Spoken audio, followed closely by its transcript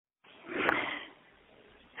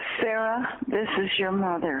Sarah, this is your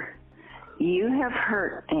mother. You have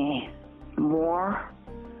hurt me more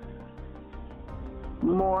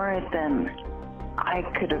than I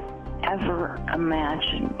could have ever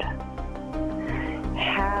imagined.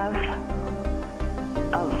 Have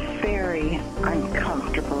a very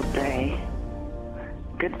uncomfortable day.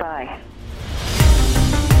 Goodbye.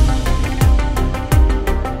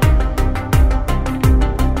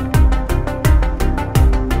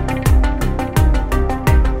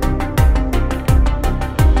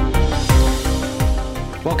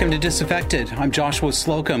 Welcome to Disaffected. I'm Joshua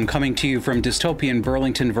Slocum, coming to you from dystopian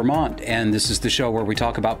Burlington, Vermont, and this is the show where we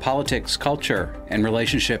talk about politics, culture, and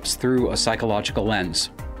relationships through a psychological lens.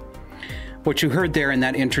 What you heard there in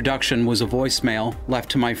that introduction was a voicemail left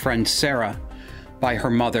to my friend Sarah by her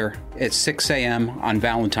mother at 6 a.m. on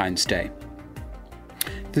Valentine's Day.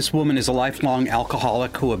 This woman is a lifelong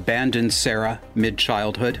alcoholic who abandoned Sarah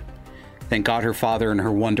mid-childhood. Thank God her father and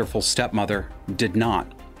her wonderful stepmother did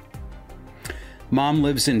not. Mom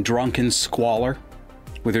lives in drunken squalor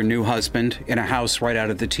with her new husband in a house right out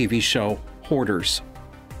of the TV show Hoarders.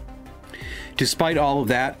 Despite all of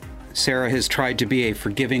that, Sarah has tried to be a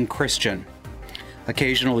forgiving Christian,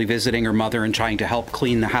 occasionally visiting her mother and trying to help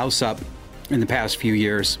clean the house up in the past few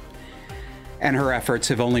years, and her efforts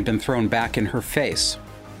have only been thrown back in her face.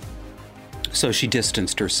 So she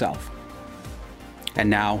distanced herself. And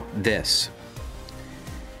now this.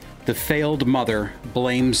 The failed mother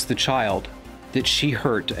blames the child that she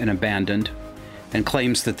hurt and abandoned, and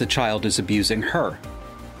claims that the child is abusing her.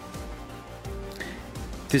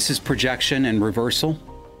 This is projection and reversal.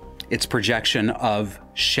 It's projection of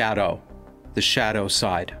shadow, the shadow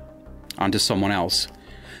side, onto someone else.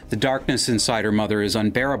 The darkness inside her mother is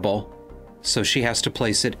unbearable, so she has to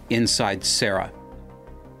place it inside Sarah.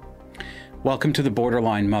 Welcome to the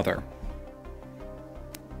borderline mother.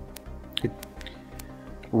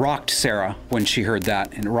 Rocked Sarah when she heard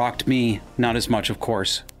that, and it rocked me, not as much, of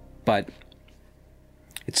course, but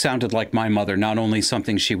it sounded like my mother, not only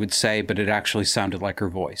something she would say, but it actually sounded like her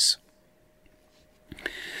voice.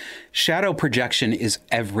 Shadow projection is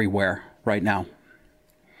everywhere right now.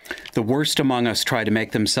 The worst among us try to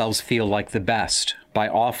make themselves feel like the best by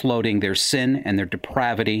offloading their sin and their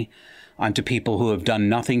depravity onto people who have done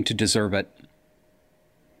nothing to deserve it.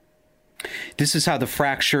 This is how the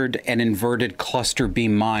fractured and inverted cluster B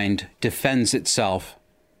mind defends itself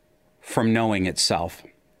from knowing itself,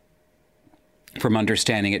 from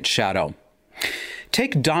understanding its shadow.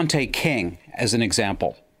 Take Dante King as an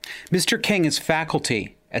example. Mr. King is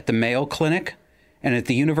faculty at the Mayo Clinic and at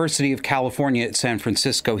the University of California at San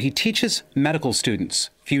Francisco. He teaches medical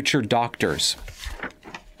students, future doctors.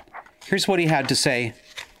 Here's what he had to say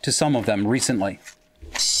to some of them recently.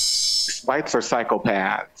 Whites are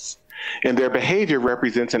psychopaths, and their behavior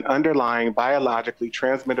represents an underlying biologically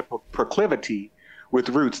transmitted proclivity with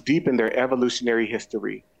roots deep in their evolutionary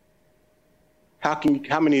history. How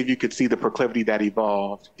many of you could see the proclivity that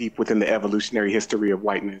evolved deep within the evolutionary history of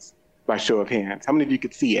whiteness by show of hands? How many of you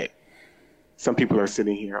could see it? Some people are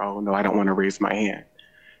sitting here, oh no, I don't want to raise my hand.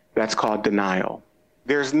 That's called denial.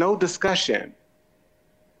 There's no discussion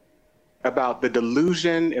about the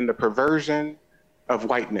delusion and the perversion of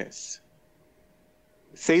whiteness.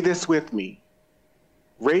 Say this with me.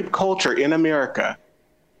 Rape culture in America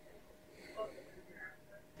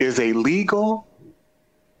is a legal,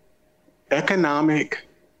 economic,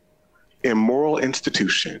 and moral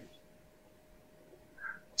institution.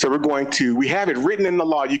 So we have it written in the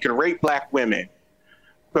law, you can rape Black women,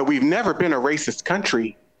 but we've never been a racist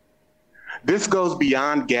country. This goes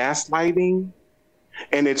beyond gaslighting,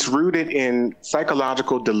 and it's rooted in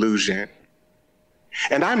psychological delusion.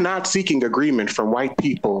 And I'm not seeking agreement from white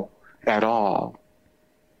people at all.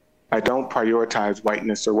 I don't prioritize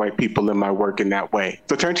whiteness or white people in my work in that way.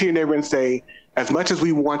 So turn to your neighbor and say, as much as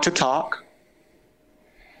we want to talk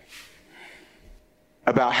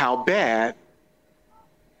about how bad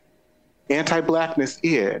anti-Blackness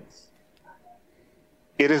is,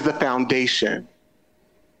 it is the foundation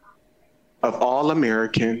of all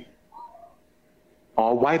American,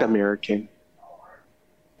 all white American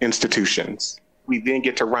institutions. We then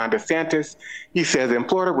get to Ron DeSantis. He says, in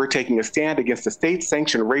Florida, we're taking a stand against the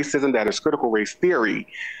state-sanctioned racism that is critical race theory.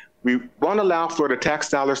 We won't allow Florida tax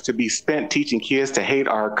dollars to be spent teaching kids to hate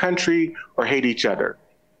our country or hate each other,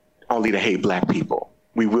 only to hate Black people.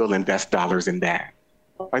 We will invest dollars in that.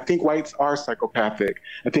 I think whites are psychopathic.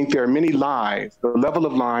 I think there are many lies, the level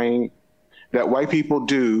of lying that white people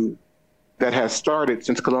do that has started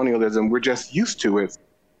since colonialism, we're just used to it.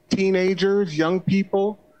 Teenagers, young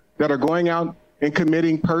people that are going out and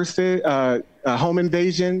committing home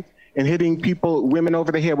invasions and hitting women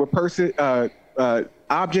over the head with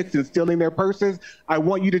objects and stealing their purses, I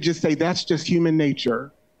want you to just say that's just human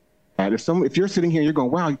nature. And if you're sitting here, you're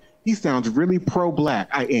going, wow, he sounds really pro-Black.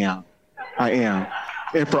 I am.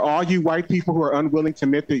 And for all you white people who are unwilling to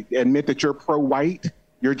admit that you're pro-white,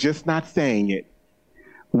 you're just not saying it.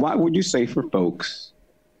 What would you say for folks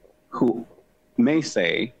who may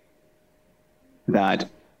say that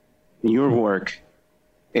your work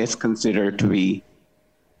is considered to be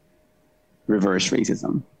reverse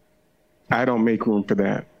racism? I don't make room for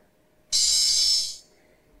that.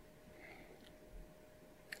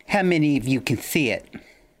 How many of you can see it?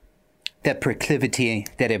 That proclivity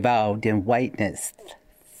that evolved in whiteness.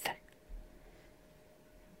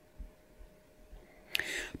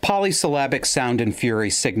 Polysyllabic sound and fury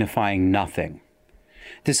signifying nothing.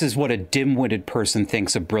 This is what a dim-witted person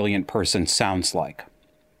thinks a brilliant person sounds like.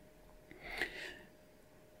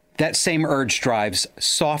 That same urge drives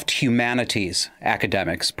soft humanities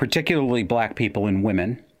academics, particularly Black people and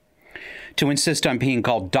women, to insist on being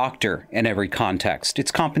called doctor in every context.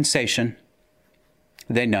 It's compensation.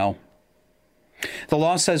 They know. The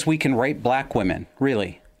law says we can rape Black women,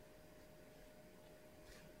 really.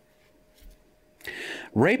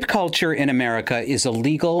 Rape culture in America is a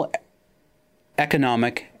legal,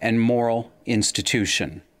 economic, and moral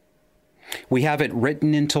institution. We have it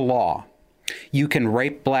written into law. You can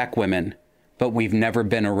rape Black women, but we've never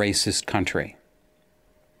been a racist country.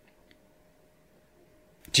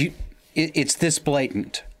 It's this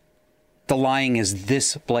blatant. The lying is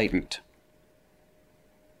this blatant.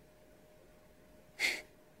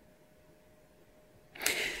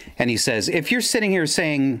 And he says, if you're sitting here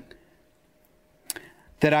saying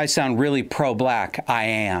that I sound really pro-Black, I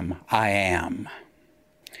am.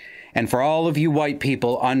 And for all of you white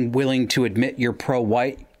people unwilling to admit you're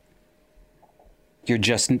pro-white, you're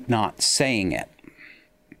just not saying it.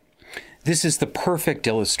 This is the perfect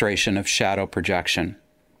illustration of shadow projection.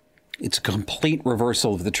 It's a complete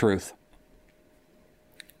reversal of the truth.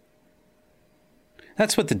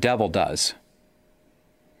 That's what the devil does.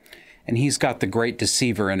 And he's got the great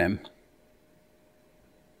deceiver in him.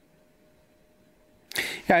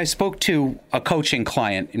 Yeah, I spoke to a coaching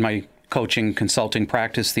client in my coaching consulting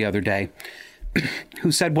practice the other day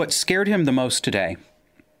who said what scared him the most today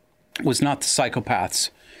was not the psychopaths,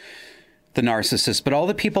 the narcissists, but all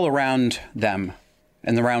the people around them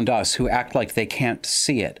and around us who act like they can't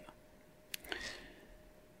see it.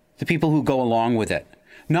 The people who go along with it.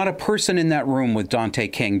 Not a person in that room with Dante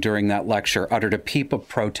King during that lecture uttered a peep of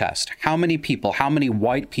protest. How many people, how many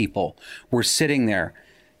white people were sitting there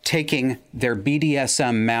taking their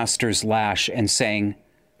BDSM master's lash and saying,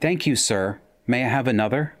 "Thank you, sir. May I have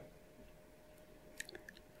another?"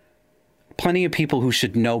 Plenty of people who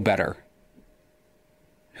should know better,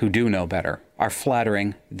 who do know better, are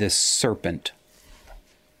flattering this serpent.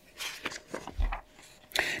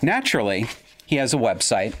 Naturally, he has a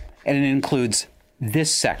website, and it includes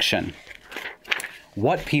this section.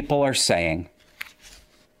 What people are saying.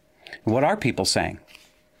 What are people saying?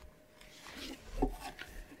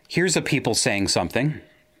 Here's a people saying something.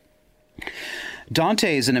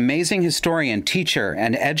 Dante is an amazing historian, teacher,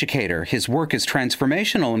 and educator. His work is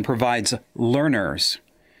transformational and provides learners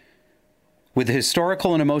with the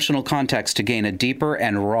historical and emotional context to gain a deeper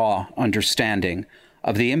and raw understanding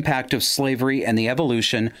of the impact of slavery and the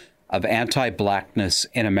evolution of anti-Blackness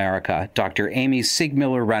in America. Dr. Amy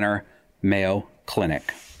Siegmiller-Renner, Mayo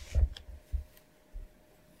Clinic.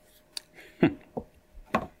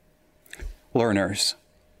 Learners.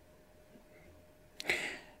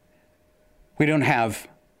 We don't have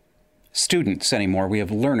students anymore. We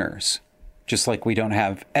have learners. Just like we don't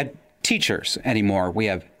have teachers anymore. We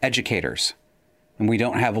have educators. And we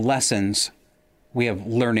don't have lessons. We have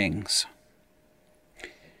learnings.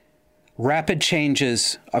 Rapid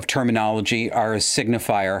changes of terminology are a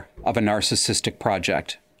signifier of a narcissistic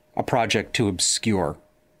project, a project to obscure.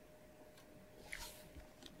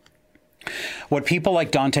 What people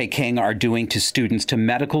like Dante King are doing to students, to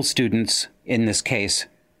medical students in this case,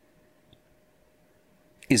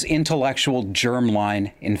 is intellectual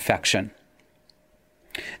germline infection.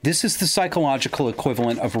 This is the psychological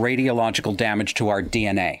equivalent of radiological damage to our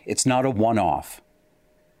DNA. It's not a one-off.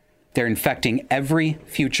 They're infecting every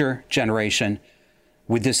future generation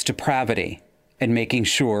with this depravity and making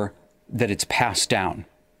sure that it's passed down.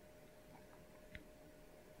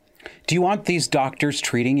 Do you want these doctors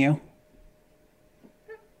treating you?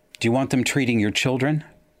 Do you want them treating your children?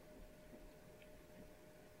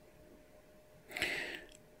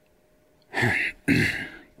 The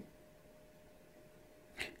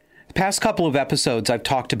past couple of episodes, I've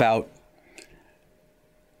talked about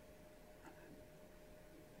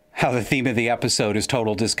how the theme of the episode is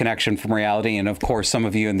total disconnection from reality. And of course, some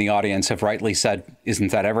of you in the audience have rightly said,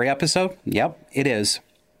 isn't that every episode? Yep, it is.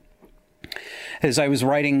 As I was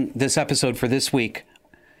writing this episode for this week,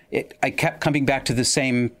 I kept coming back to the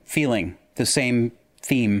same feeling, the same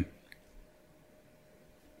theme.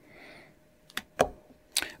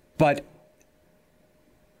 But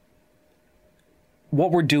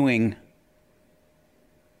what we're doing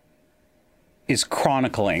is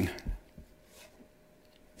chronicling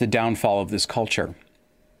the downfall of this culture.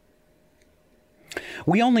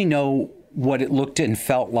 We only know what it looked and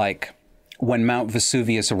felt like when Mount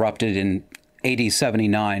Vesuvius erupted in AD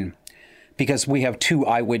 79 because we have two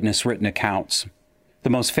eyewitness written accounts. The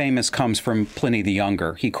most famous comes from Pliny the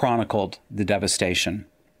Younger. He chronicled the devastation.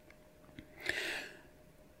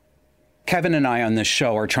 Kevin and I on this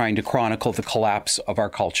show are trying to chronicle the collapse of our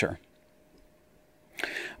culture.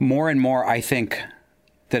 More and more, I think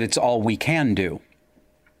that it's all we can do.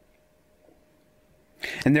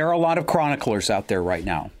 And there are a lot of chroniclers out there right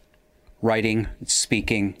now, writing,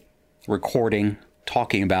 speaking, recording,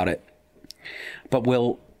 talking about it. But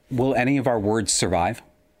will any of our words survive?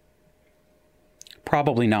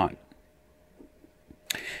 Probably not.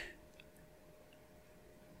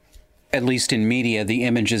 At least in media, the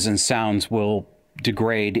images and sounds will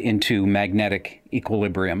degrade into magnetic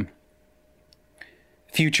equilibrium.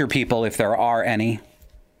 Future people, if there are any,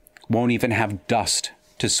 won't even have dust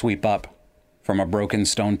to sweep up from a broken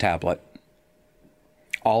stone tablet.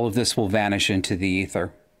 All of this will vanish into the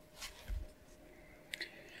ether.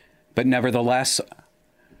 But nevertheless,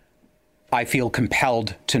 I feel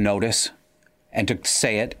compelled to notice and to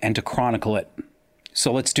say it and to chronicle it.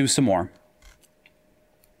 So let's do some more.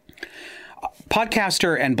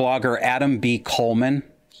 Podcaster and blogger Adam B. Coleman,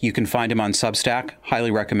 you can find him on Substack,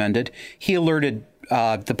 highly recommended. He alerted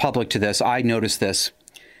the public to this. I noticed this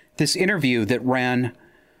interview that ran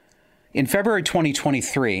in February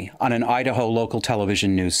 2023 on an Idaho local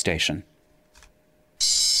television news station.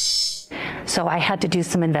 So I had to do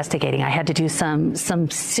some investigating. I had to do some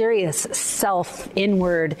serious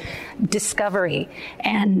inward discovery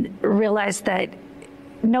and realize that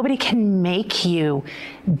nobody can make you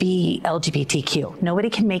be LGBTQ. Nobody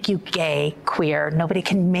can make you gay, queer. Nobody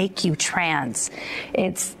can make you trans.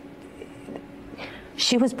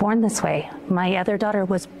 She was born this way. My other daughter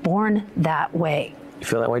was born that way. You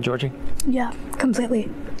feel that way, Georgie? Yeah, completely.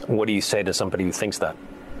 What do you say to somebody who thinks that?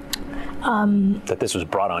 That this was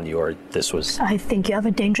brought on you, or this was... I think you have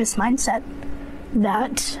a dangerous mindset,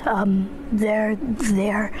 that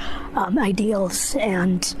their ideals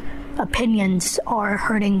and opinions are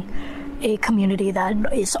hurting a community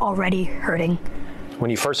that is already hurting. When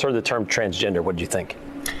you first heard the term transgender, what did you think?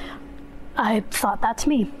 I thought that's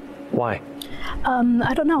me. Why?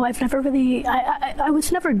 I don't know. I've never really... I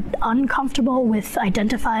was never uncomfortable with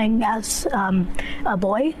identifying as a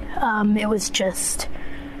boy. It was just...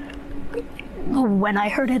 When I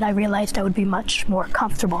heard it, I realized I would be much more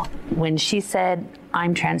comfortable. When she said,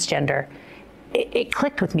 I'm transgender, it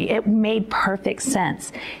clicked with me. It made perfect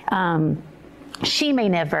sense. She may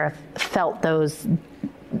never have felt those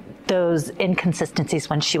inconsistencies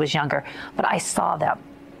when she was younger, but I saw them.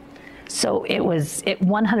 So it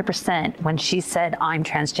 100% when she said, I'm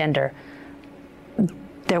transgender,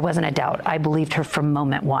 there wasn't a doubt. I believed her from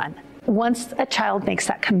moment one. Once a child makes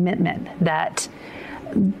that commitment that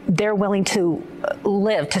they're willing to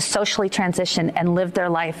live, to socially transition and live their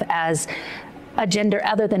life as a gender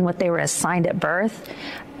other than what they were assigned at birth,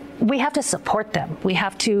 we have to support them. We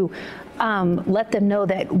have to let them know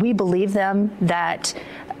that we believe them, that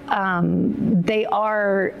they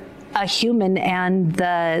are a human and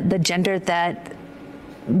the gender that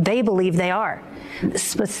they believe they are.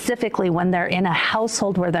 Specifically when they're in a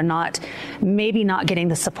household where they're maybe not getting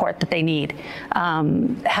the support that they need.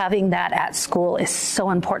 Having that at school is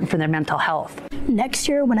so important for their mental health. Next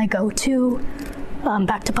year when I go to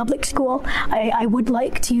back to public school, I would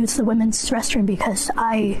like to use the women's restroom because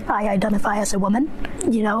I identify as a woman.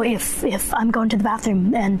 You know, if I'm going to the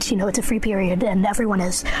bathroom and, you know, it's a free period and everyone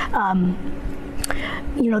is,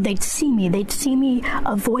 you know, they'd see me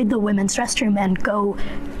avoid the women's restroom and go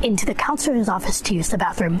into the counselor's office to use the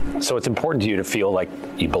bathroom. So it's important to you to feel like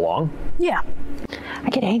you belong? Yeah. I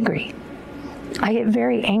get angry. I get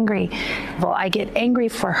very angry. Well, I get angry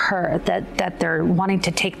for her that they're wanting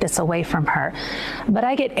to take this away from her. But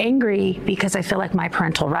I get angry because I feel like my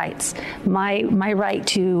parental rights, my right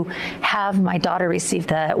to have my daughter receive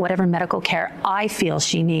whatever medical care I feel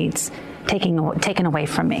she needs, taken away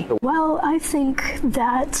from me. Well, I think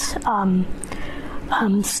that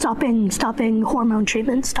stopping hormone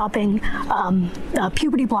treatment, stopping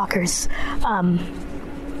puberty blockers,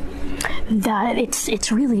 that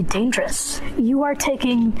it's really dangerous. You are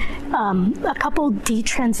taking a couple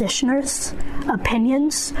detransitioners'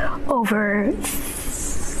 opinions over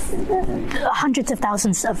hundreds of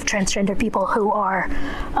thousands of transgender people who are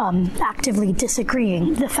actively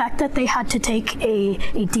disagreeing. The fact that they had to take a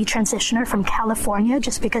detransitioner from California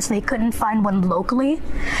just because they couldn't find one locally,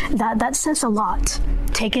 that says a lot.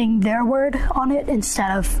 Taking their word on it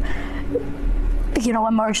instead of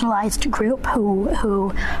a marginalized group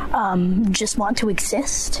who just want to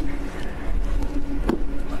exist.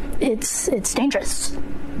 It's dangerous.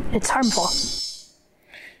 It's harmful.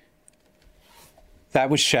 That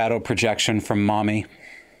was shadow projection from Mommy.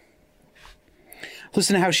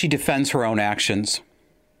 Listen to how she defends her own actions,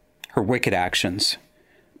 her wicked actions,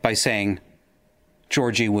 by saying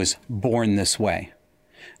Georgie was born this way,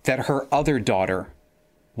 that her other daughter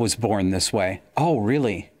was born this way. Oh,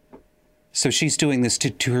 really? So she's doing this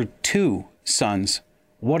to her two sons.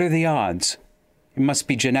 What are the odds? It must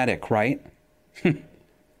be genetic, right?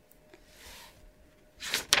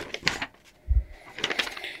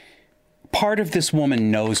 Part of this woman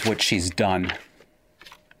knows what she's done,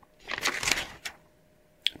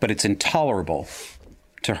 but it's intolerable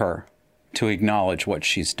to her to acknowledge what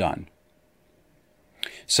she's done.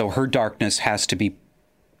 So her darkness has to be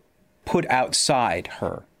put outside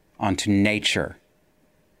her onto nature,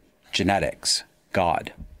 genetics,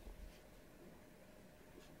 God.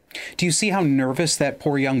 Do you see how nervous that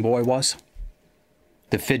poor young boy was?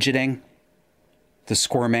 The fidgeting, the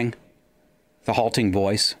squirming, the halting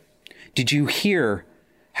voice. Did you hear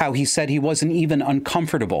how he said he wasn't even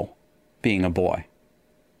uncomfortable being a boy?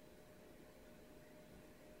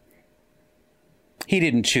 He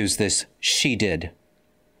didn't choose this. She did.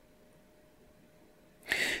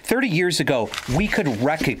 30 years ago, we could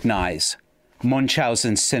recognize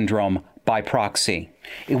Munchausen syndrome by proxy.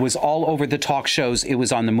 It was all over the talk shows. It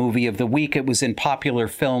was on the movie of the week. It was in popular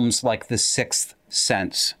films like The Sixth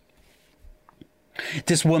Sense.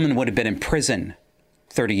 This woman would have been in prison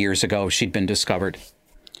 30 years ago if she'd been discovered.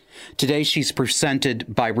 Today, she's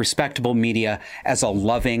presented by respectable media as a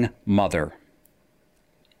loving mother.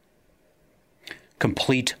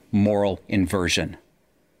 Complete moral inversion.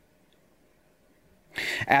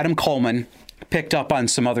 Adam Coleman picked up on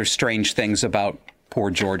some other strange things about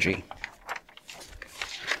poor Georgie.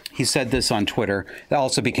 He said this on Twitter. That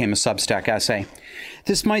also became a Substack essay.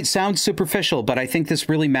 This might sound superficial, but I think this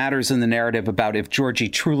really matters in the narrative about if Georgie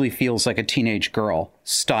truly feels like a teenage girl.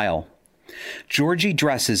 Style. Georgie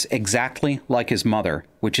dresses exactly like his mother,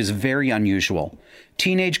 which is very unusual.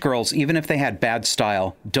 Teenage girls, even if they had bad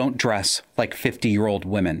style, don't dress like 50-year-old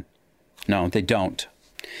women. No, they don't.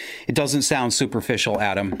 It doesn't sound superficial,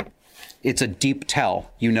 Adam. It's a deep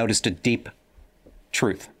tell. You noticed a deep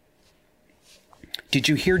truth. Did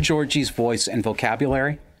you hear Georgie's voice and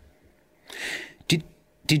vocabulary?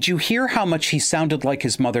 Did you hear how much he sounded like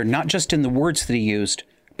his mother, not just in the words that he used,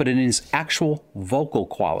 but in his actual vocal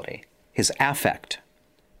quality, his affect?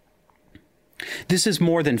 This is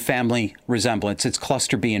more than family resemblance. It's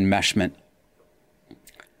cluster B enmeshment.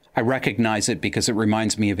 I recognize it because it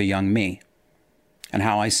reminds me of a young me and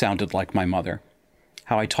how I sounded like my mother,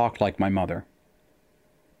 how I talked like my mother.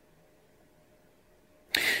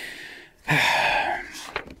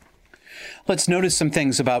 Let's notice some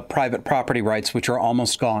things about private property rights, which are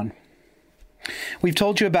almost gone. We've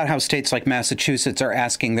told you about how states like Massachusetts are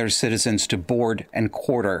asking their citizens to board and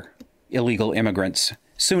quarter illegal immigrants.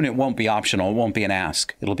 Soon it won't be optional. It won't be an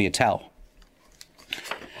ask. It'll be a tell.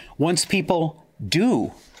 Once people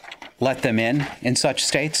do let them in such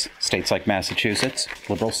states, states like Massachusetts,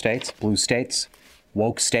 liberal states, blue states,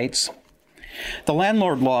 woke states, the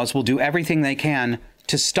landlord laws will do everything they can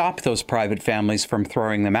to stop those private families from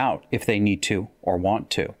throwing them out if they need to or want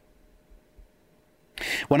to.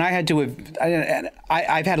 When I had to,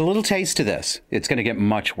 I've had a little taste of this. It's going to get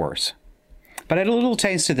much worse. But I had a little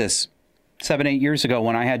taste of this 7-8 years ago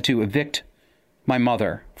when I had to evict my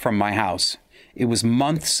mother from my house. It was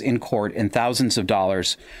months in court and thousands of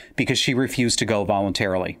dollars because she refused to go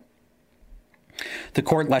voluntarily. The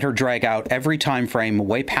court let her drag out every time frame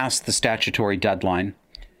way past the statutory deadline.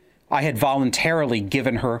 I had voluntarily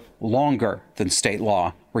given her longer than state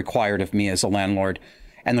law required of me as a landlord,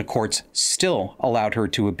 and the courts still allowed her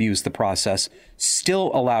to abuse the process,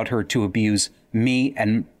 still allowed her to abuse me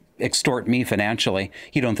and extort me financially.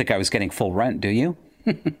 You don't think I was getting full rent, do you?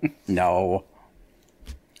 No.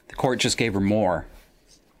 The court just gave her more.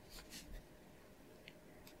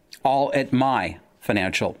 All at my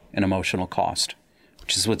financial and emotional cost,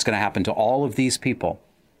 which is what's going to happen to all of these people,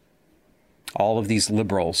 all of these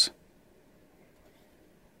liberals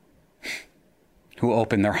who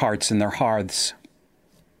open their hearts and their hearths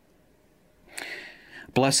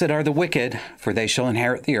Blessed are the wicked, for they shall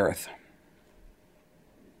inherit the earth.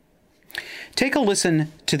 Take a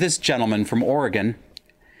listen to this gentleman from Oregon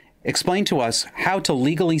explain to us how to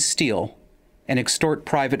legally steal and extort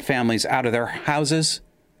private families out of their houses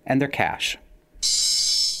and their cash.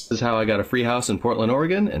 This is how I got a free house in Portland,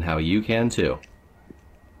 Oregon, and how you can too.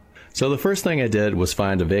 So the first thing I did was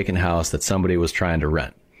find a vacant house that somebody was trying to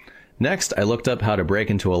rent. Next, I looked up how to break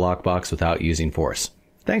into a lockbox without using force.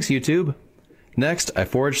 Thanks, YouTube. Next, I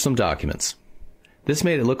forged some documents. This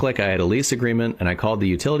made it look like I had a lease agreement, and I called the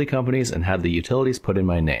utility companies and had the utilities put in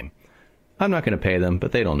my name. I'm not going to pay them,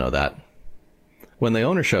 but they don't know that. When the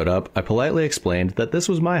owner showed up, I politely explained that this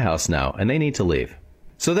was my house now, and they need to leave.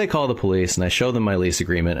 So they call the police, and I show them my lease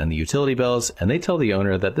agreement and the utility bills, and they tell the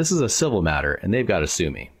owner that this is a civil matter, and they've got to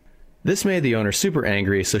sue me. This made the owner super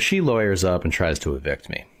angry, so she lawyers up and tries to evict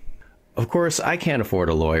me. Of course, I can't afford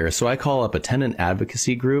a lawyer, so I call up a tenant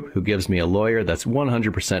advocacy group who gives me a lawyer that's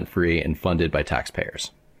 100% free and funded by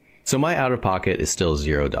taxpayers. So my out-of-pocket is still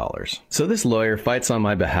 $0. So this lawyer fights on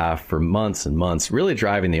my behalf for months and months, really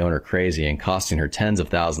driving the owner crazy and costing her tens of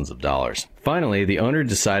thousands of dollars. Finally, the owner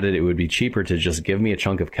decided it would be cheaper to just give me a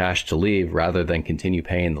chunk of cash to leave rather than continue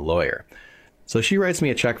paying the lawyer. So she writes me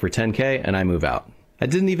a check for $10K and I move out. I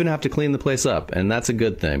didn't even have to clean the place up, and that's a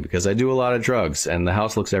good thing because I do a lot of drugs and the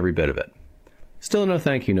house looks every bit of it. Still no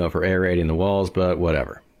thank you note for aerating the walls, but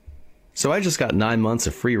whatever. So I just got 9 months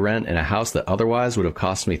of free rent in a house that otherwise would have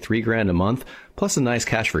cost me $3,000 a month, plus a nice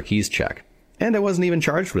cash for keys check. And I wasn't even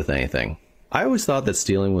charged with anything. I always thought that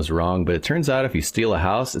stealing was wrong, but it turns out if you steal a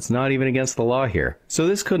house, it's not even against the law here. So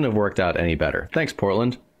this couldn't have worked out any better. Thanks,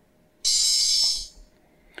 Portland.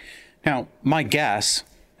 Now, my guess,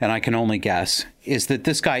 and I can only guess, is that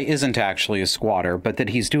this guy isn't actually a squatter, but that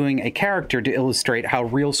he's doing a character to illustrate how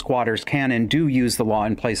real squatters can and do use the law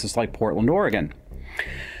in places like Portland, Oregon.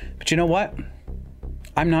 But you know what?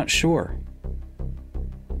 I'm not sure.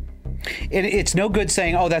 It's no good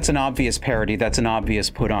saying, oh, that's an obvious parody, that's an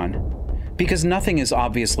obvious put on, because nothing is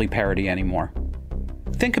obviously parody anymore.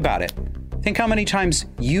 Think about it. Think how many times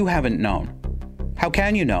you haven't known. How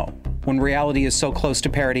can you know when reality is so close to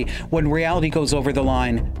parody, when reality goes over the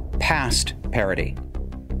line past parody?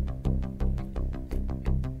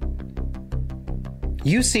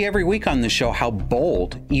 You see every week on this show how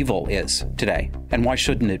bold evil is today, and why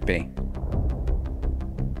shouldn't it be?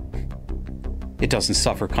 It doesn't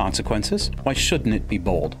suffer consequences. Why shouldn't it be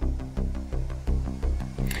bold?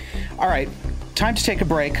 All right, time to take a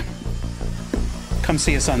break. Come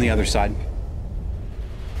see us on the other side.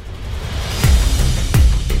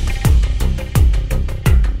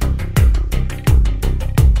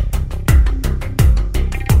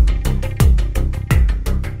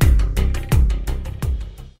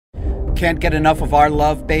 Can't get enough of our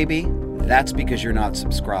love, baby? That's because you're not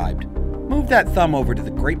subscribed. Move that thumb over to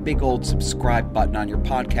the great big old subscribe button on your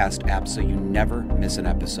podcast app so you never miss an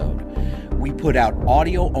episode. We put out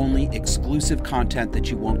audio-only exclusive content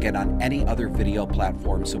that you won't get on any other video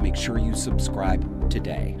platform, so make sure you subscribe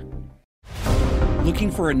today.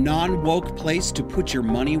 Looking for a non-woke place to put your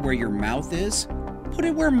money where your mouth is? Put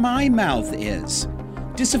it where my mouth is.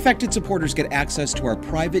 Disaffected supporters get access to our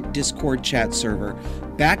private Discord chat server,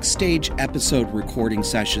 backstage episode recording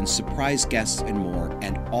sessions, surprise guests, and more,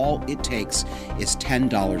 and all it takes is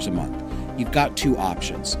 $10 a month. You've got two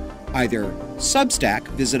options. Either Substack,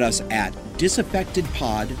 visit us at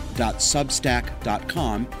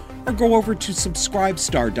disaffectedpod.substack.com, or go over to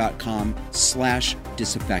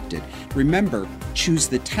subscribestar.com/disaffected. Remember, choose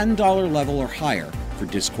the $10 level or higher for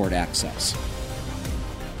Discord access.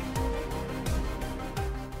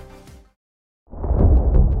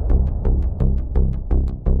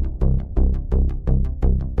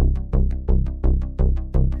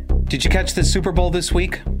 Did you catch the Super Bowl this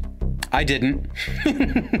week? I didn't.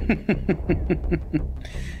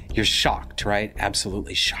 You're shocked, right?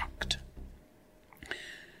 Absolutely shocked.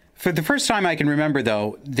 For the first time I can remember,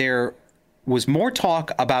 though, there was more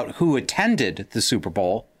talk about who attended the Super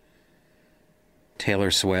Bowl, Taylor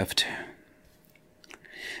Swift,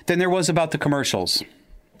 than there was about the commercials,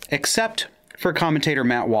 except for commentator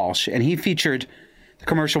Matt Walsh. And he featured the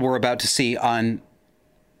commercial we're about to see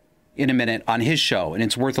in a minute on his show, and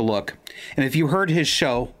it's worth a look. And if you heard his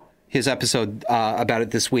show, his episode about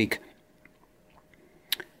it this week,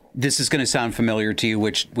 this is going to sound familiar to you,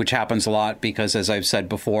 which happens a lot because, as I've said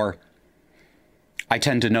before, I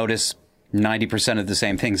tend to notice 90% of the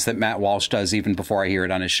same things that Matt Walsh does even before I hear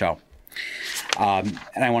it on his show. And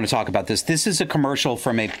I want to talk about this. This is a commercial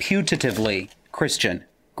from a putatively Christian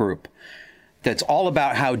group that's all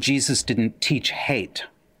about how Jesus didn't teach hate,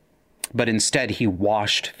 but instead he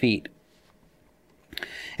washed feet.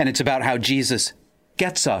 And it's about how Jesus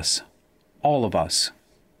gets us, all of us.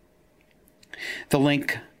 The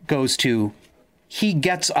link goes to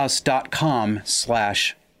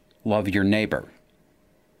hegetsus.com/loveyourneighbor.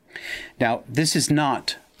 Now, this is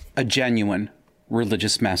not a genuine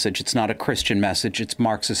religious message. It's not a Christian message. It's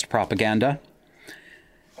Marxist propaganda.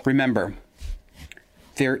 Remember,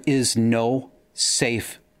 there is no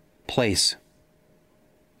safe place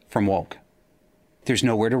from woke. There's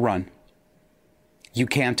nowhere to run. You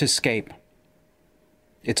can't escape.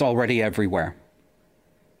 It's already everywhere.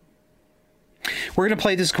 We're going to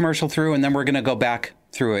play this commercial through, and then we're going to go back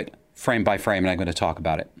through it frame by frame, and I'm going to talk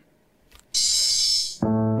about it.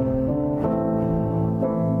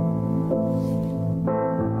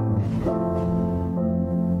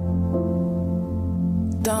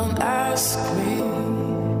 Don't ask me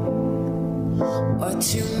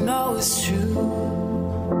what you know is true.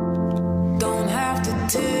 Don't have to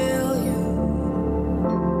tell you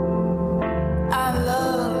I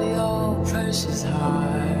love your precious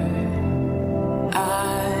heart.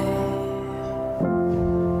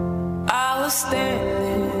 I was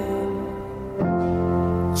standing,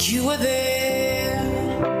 you were there,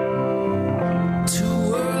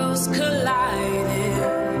 two worlds collided,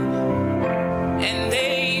 and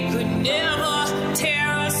they could never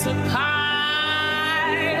tear us apart.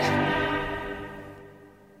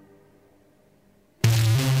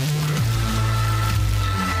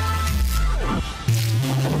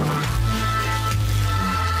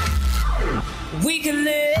 We can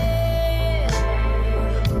live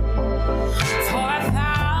for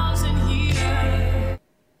 1,000 years.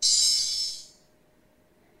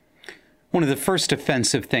 One of the first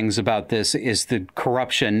offensive things about this is the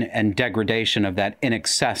corruption and degradation of that In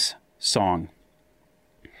Excess song.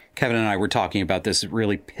 Kevin and I were talking about this. It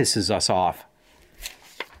really pisses us off.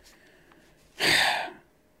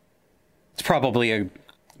 It's probably a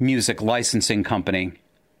music licensing company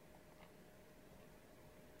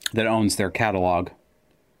that owns their catalog.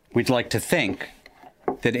 We'd like to think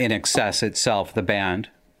that In Excess itself, the band,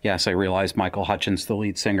 yes, I realize Michael Hutchence, the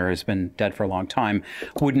lead singer, has been dead for a long time,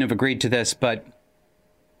 wouldn't have agreed to this, but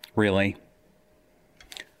really,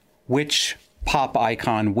 which pop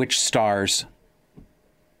icon, which stars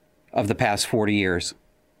of the past 40 years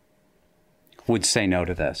would say no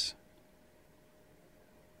to this?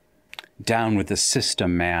 Down with the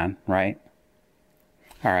system, man, right?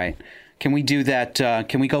 All right. Can we do that?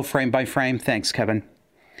 Can we go frame by frame? Thanks, Kevin.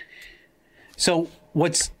 So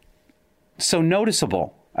what's so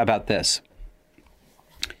noticeable about this,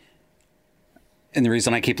 and the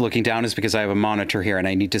reason I keep looking down is because I have a monitor here and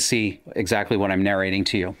I need to see exactly what I'm narrating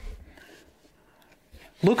to you.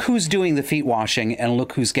 Look who's doing the feet washing and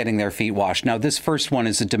look who's getting their feet washed. Now, this first one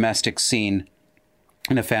is a domestic scene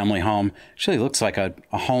in a family home. Actually looks like a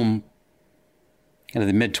home in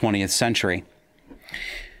the mid-20th century.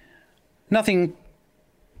 Nothing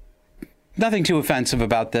too offensive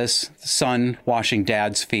about this. The son washing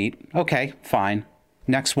dad's feet. Okay, fine.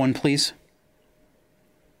 Next one, please.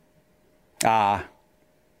 Yeah,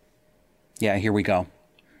 here we go.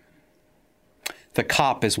 The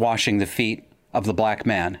cop is washing the feet of the black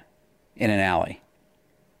man in an alley.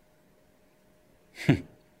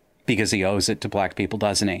 Because he owes it to black people,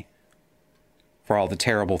 doesn't he? For all the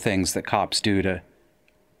terrible things that cops do to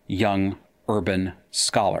young urban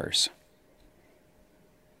scholars.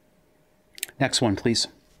 Next one, please.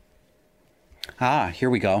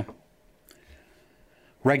 Here we go.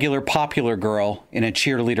 Regular popular girl in a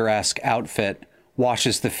cheerleader-esque outfit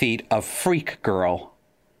washes the feet of freak girl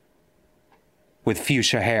with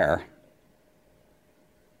fuchsia hair.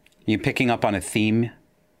 You picking up on a theme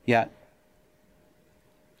yet?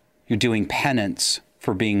 You're doing penance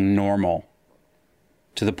for being normal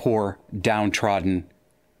to the poor, downtrodden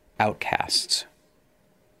outcasts.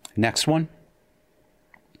 Next one.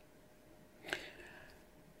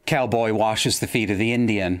 Cowboy washes the feet of the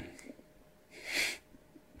Indian.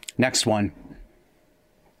 Next one.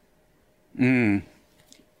 So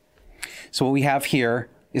what we have here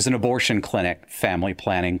is an abortion clinic, family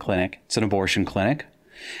planning clinic. It's an abortion clinic.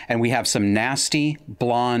 And we have some nasty,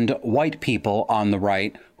 blonde, white people on the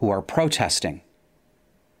right who are protesting.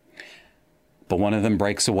 But one of them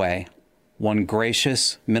breaks away. One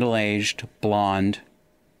gracious, middle-aged, blonde,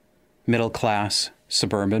 middle-class,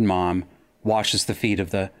 suburban mom washes the feet of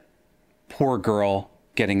the poor girl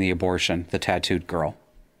getting the abortion, the tattooed girl.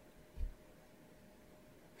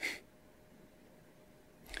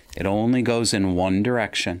 It only goes in one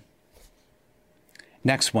direction.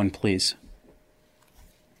 Next one, please.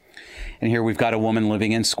 And here we've got a woman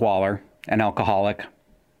living in squalor, an alcoholic,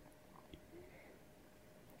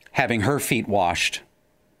 having her feet washed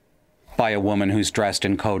by a woman who's dressed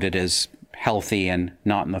and coated as healthy and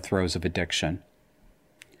not in the throes of addiction.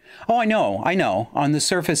 Oh, I know. On the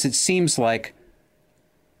surface, it seems like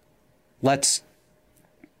let's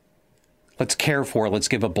care for, let's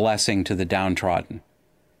give a blessing to the downtrodden.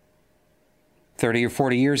 30 or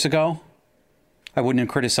 40 years ago, I wouldn't have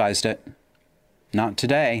criticized it. Not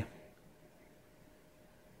today.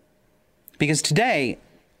 Because today,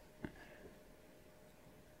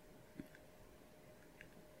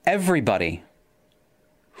 everybody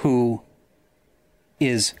who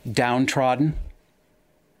is downtrodden,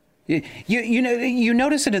 you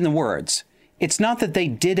notice it in the words. It's not that they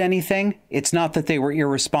did anything. It's not that they were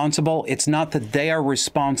irresponsible. It's not that they are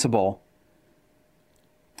responsible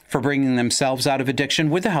for bringing themselves out of addiction,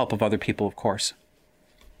 with the help of other people, of course.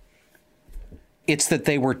 It's that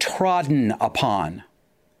they were trodden upon.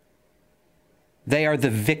 They are the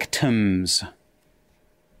victims,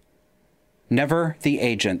 never the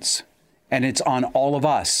agents. And it's on all of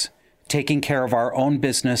us, taking care of our own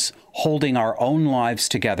business, holding our own lives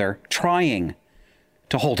together, trying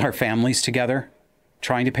to hold our families together,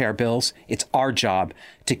 trying to pay our bills. It's our job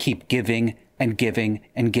to keep giving and giving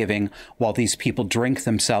and giving while these people drink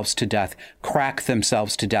themselves to death, crack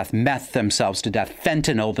themselves to death, meth themselves to death,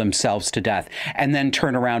 fentanyl themselves to death, and then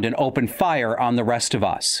turn around and open fire on the rest of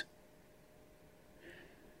us.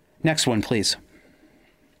 Next one, please.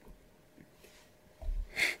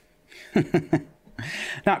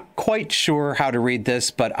 Not quite sure how to read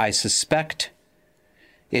this, but I suspect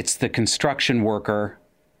it's the construction worker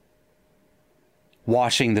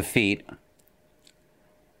washing the feet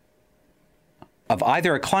of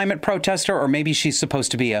either a climate protester or maybe she's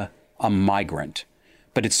supposed to be a migrant.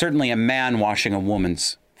 But it's certainly a man washing a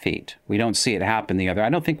woman's feet. We don't see it happen the other. I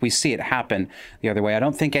don't think we see it happen the other way. I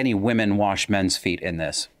don't think any women wash men's feet in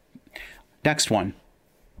this. Next one.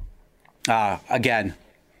 Again.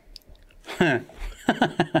 God,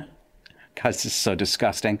 this is so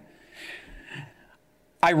disgusting.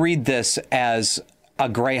 I read this as a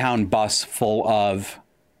Greyhound bus full of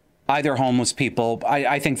either homeless people,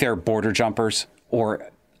 I think they're border jumpers, or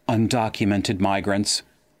undocumented migrants.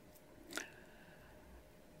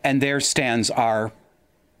 And there stands our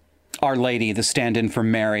lady, the stand-in for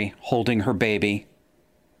Mary, holding her baby,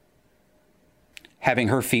 having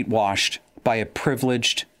her feet washed by a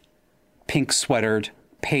privileged, pink-sweatered,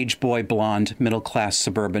 page boy blonde, middle-class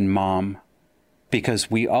suburban mom,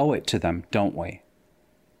 because we owe it to them, don't we?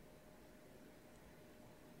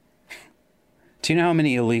 Do you know how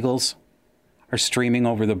many illegals are streaming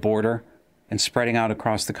over the border and spreading out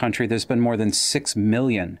across the country? There's been more than 6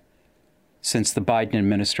 million since the Biden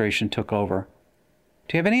administration took over.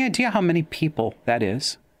 Do you have any idea how many people that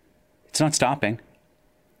is? It's not stopping.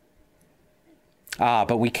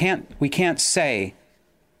 But we can't say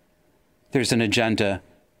there's an agenda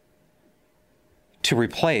to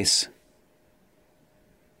replace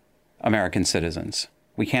American citizens.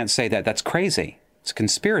 We can't say that. That's crazy. It's a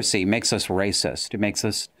conspiracy. It makes us racist. It makes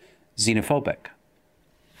us xenophobic.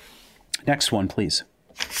 Next one, please.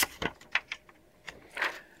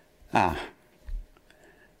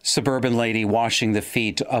 Suburban lady washing the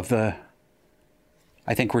feet of the,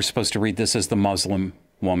 I think we're supposed to read this as the Muslim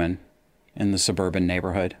woman in the suburban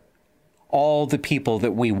neighborhood. All the people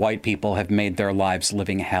that we white people have made their lives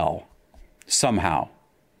living hell, somehow,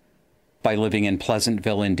 by living in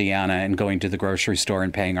Pleasantville, Indiana, and going to the grocery store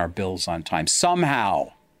and paying our bills on time.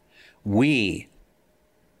 Somehow, we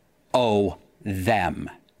owe them.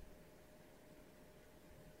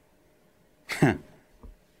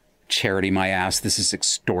 Charity my ass. This is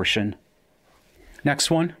extortion.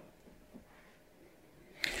 Next one.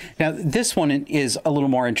 Now, this one is a little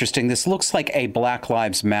more interesting. This looks like a Black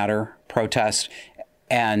Lives Matter protest,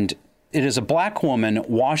 and it is a black woman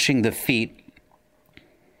washing the feet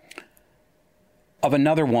of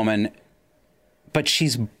another woman, but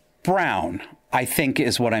she's brown, I think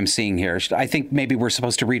is what I'm seeing here. I think maybe we're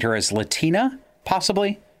supposed to read her as Latina,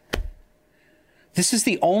 possibly. This is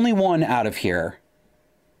the only one out of here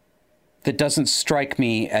that doesn't strike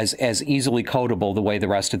me as easily codable the way the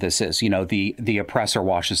rest of this is. You know, the oppressor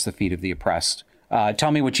washes the feet of the oppressed.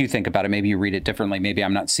 Tell me what you think about it. Maybe you read it differently. Maybe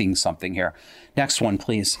I'm not seeing something here. Next one,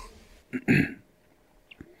 please.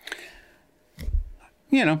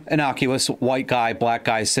 You know, innocuous white guy, black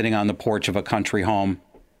guy sitting on the porch of a country home,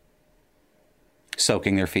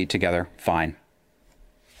 soaking their feet together. Fine.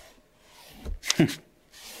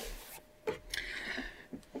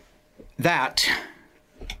 That,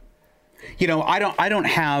 you know, I don't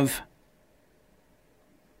have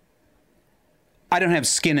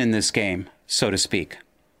skin in this game, so to speak,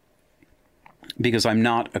 because I'm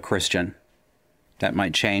not a Christian. That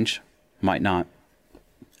might change, might not.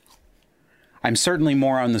 I'm certainly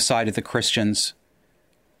more on the side of the Christians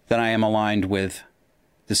than I am aligned with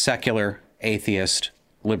the secular, atheist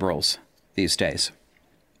liberals these days.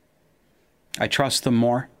 I trust them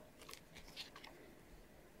more.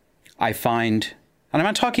 I find, and I'm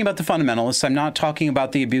not talking about the fundamentalists, I'm not talking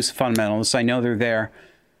about the abusive fundamentalists. I know they're there,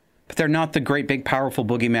 but they're not the great, big, powerful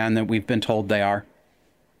boogeyman that we've been told they are.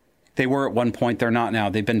 They were at one point, they're not now.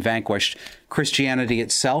 They've been vanquished. Christianity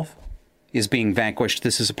itself is being vanquished.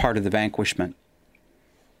 This is a part of the vanquishment.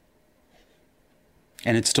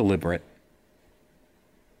 And it's deliberate.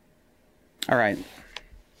 All right.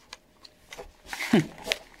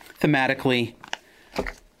 Thematically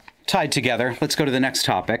tied together. Let's go to the next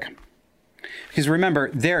topic. Because remember,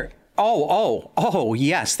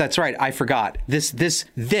 yes, that's right. I forgot. This.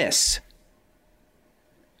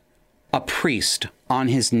 A priest on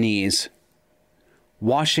his knees,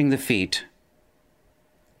 washing the feet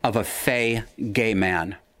of a fey gay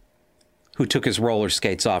man who took his roller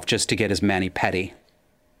skates off just to get his mani-pedi.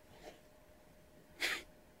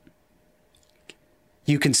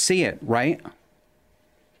 You can see it, right?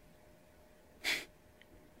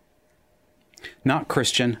 Not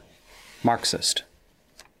Christian, Marxist.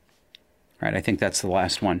 Right, I think that's the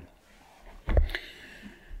last one.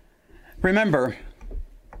 Remember,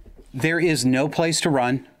 there is no place to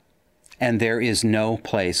run, and there is no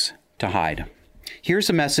place to hide. Here's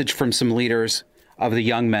a message from some leaders of the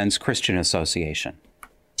Young Men's Christian Association.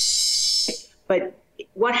 But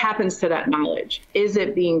what happens to that knowledge? Is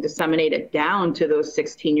it being disseminated down to those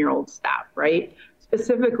 16-year-old staff, right?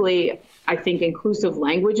 Specifically, I think inclusive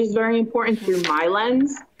language is very important through my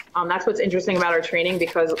lens. That's what's interesting about our training,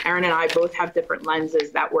 because Aaron and I both have different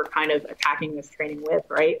lenses that we're kind of attacking this training with,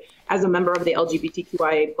 right? As a member of the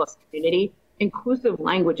LGBTQIA+ community, inclusive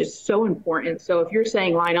language is so important. So if you're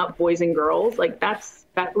saying line up boys and girls, like that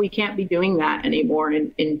we can't be doing that anymore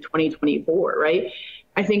in 2024, right?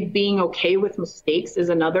 I think being okay with mistakes is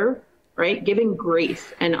another, right? Giving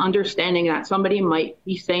grace and understanding that somebody might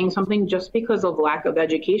be saying something just because of lack of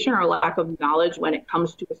education or lack of knowledge when it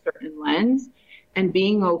comes to a certain lens, and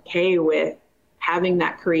being okay with having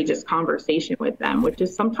that courageous conversation with them, which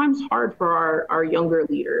is sometimes hard for our younger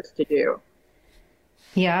leaders to do.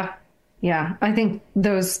 Yeah. I think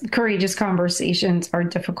those courageous conversations are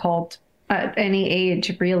difficult at any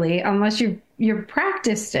age, really, unless you've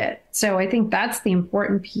practiced it. So I think that's the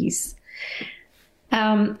important piece.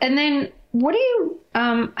 And then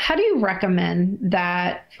how do you recommend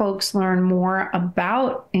that folks learn more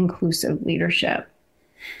about inclusive leadership?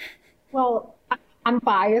 Well, I'm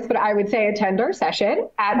biased, but I would say attend our session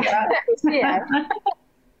at ACA.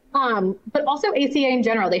 But also ACA in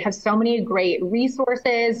general, they have so many great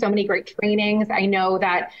resources, so many great trainings. I know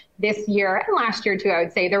that this year and last year too, I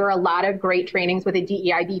would say there were a lot of great trainings with a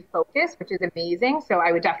DEIB focus, which is amazing. So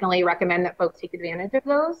I would definitely recommend that folks take advantage of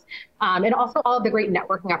those. And also all of the great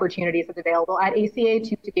networking opportunities that's available at ACA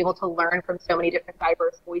to be able to learn from so many different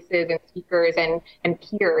diverse voices and speakers and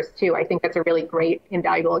peers too. I think that's a really great,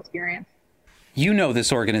 invaluable experience. You know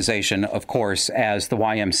this organization, of course, as the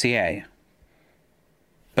YMCA.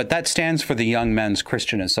 But that stands for the Young Men's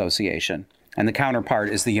Christian Association, and the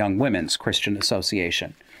counterpart is the Young Women's Christian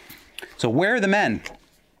Association. So where are the men?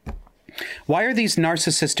 Why are these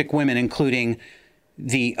narcissistic women, including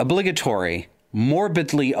the obligatory,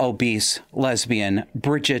 morbidly obese lesbian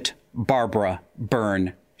Bridget Barbara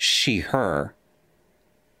Byrne, she, her?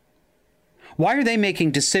 Why are they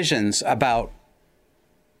making decisions about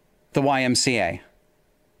the YMCA?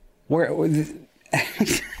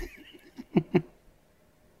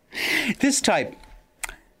 This type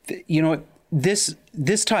of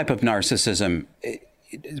narcissism,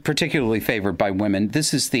 particularly favored by women,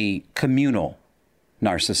 this is the communal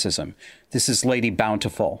narcissism. This is Lady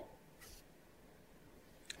Bountiful,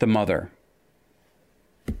 the mother,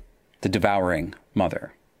 the devouring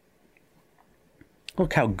mother.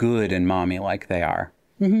 Look how good and mommy-like they are.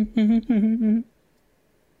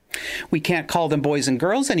 We can't call them boys and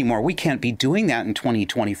girls anymore. We can't be doing that in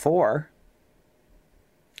 2024.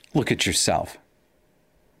 Look at yourself.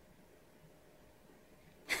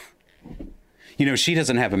 You know, she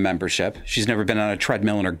doesn't have a membership. She's never been on a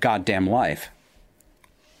treadmill in her goddamn life.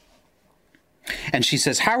 And she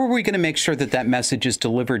says, how are we going to make sure that that message is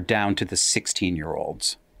delivered down to the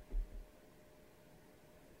 16-year-olds?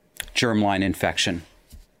 Germline infection.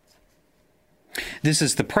 This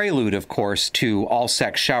is the prelude, of course, to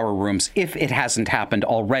all-sex shower rooms, if it hasn't happened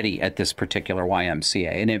already at this particular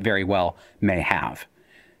YMCA, and it very well may have.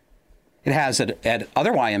 It has at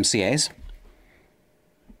other YMCAs.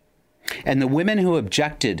 And the women who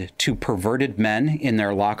objected to perverted men in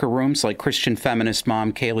their locker rooms, like Christian feminist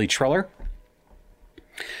mom Kaylee Triller,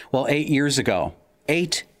 Well, 8 years ago,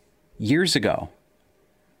 the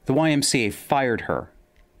YMCA fired her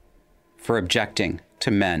for objecting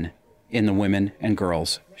to men in the women and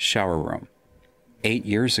girls shower room. 8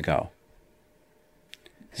 years ago.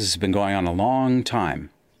 This has been going on a long time.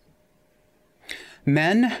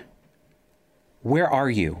 Men, where are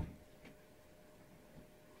you?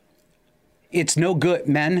 It's no good,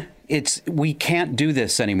 men. We can't do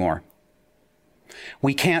this anymore.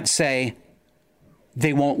 We can't say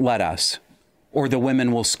they won't let us or the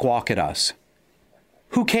women will squawk at us.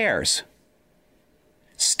 Who cares?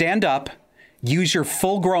 Stand up, use your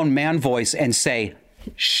full-grown man voice and say,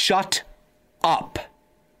 shut up.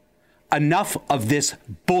 Enough of this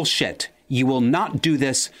bullshit. You will not do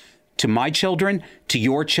this to my children, to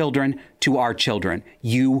your children, to our children.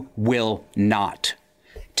 You will not.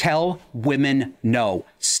 Tell women no.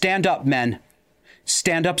 Stand up, men.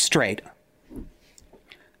 Stand up straight.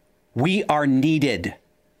 We are needed.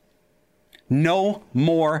 No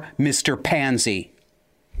more Mr. Pansy.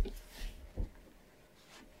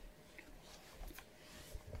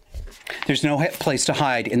 There's no place to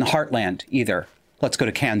hide in the heartland either. Let's go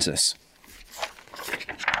to Kansas.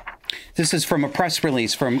 This is from a press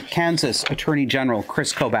release from Kansas Attorney General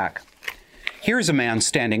Chris Kobach. Here's a man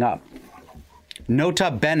standing up.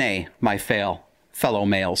 Nota bene, my fellow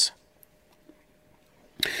males.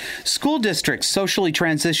 School districts socially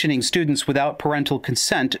transitioning students without parental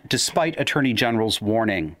consent despite Attorney General's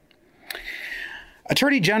warning.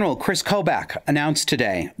 Attorney General Chris Kobach announced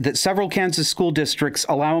today that several Kansas school districts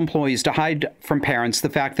allow employees to hide from parents the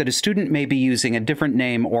fact that a student may be using a different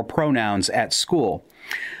name or pronouns at school.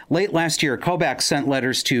 Late last year, Kobach sent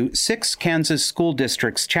letters to 6 Kansas school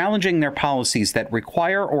districts challenging their policies that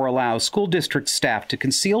require or allow school district staff to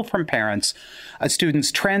conceal from parents a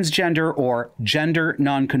student's transgender or gender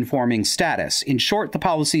nonconforming status. In short, the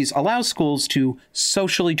policies allow schools to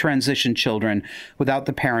socially transition children without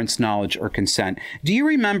the parents' knowledge or consent. Do you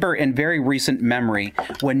remember in very recent memory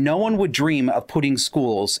when no one would dream of putting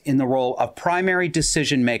schools in the role of primary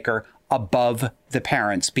decision maker above the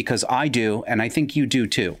parents? Because I do, and I think you do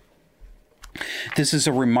too. This is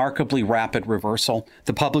a remarkably rapid reversal.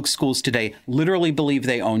 The public schools today literally believe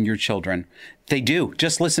they own your children. They do.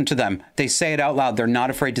 Just listen to them. They say it out loud. They're not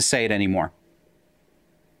afraid to say it anymore.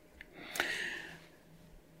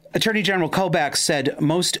 Attorney General Kobach said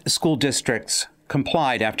most school districts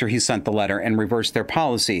complied after he sent the letter and reversed their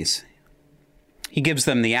policies. He gives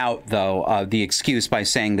them the out, though, the excuse by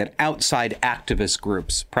saying that outside activist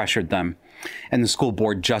groups pressured them and the school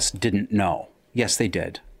board just didn't know. Yes, they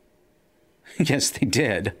did. Yes, they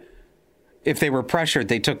did. If they were pressured,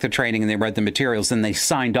 they took the training and they read the materials and they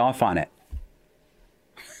signed off on it.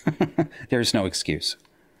 There's no excuse.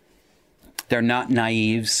 They're not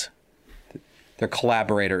naives. They're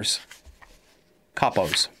collaborators.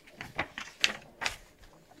 Capos.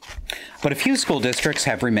 But a few school districts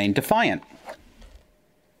have remained defiant.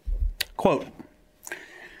 Quote,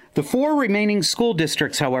 the 4 remaining school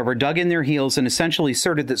districts, however, dug in their heels and essentially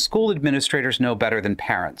asserted that school administrators know better than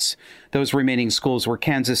parents. Those remaining schools were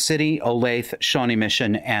Kansas City, Olathe, Shawnee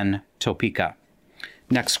Mission, and Topeka.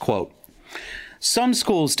 Next quote. Some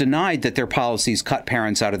schools denied that their policies cut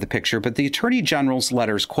parents out of the picture, but the Attorney General's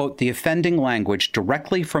letters quote the offending language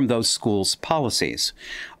directly from those schools' policies.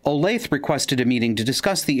 Olathe requested a meeting to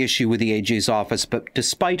discuss the issue with the AG's office, but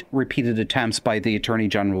despite repeated attempts by the Attorney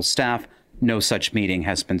General's staff, no such meeting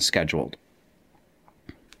has been scheduled.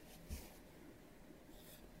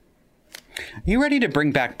 You ready to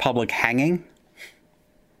bring back public hanging?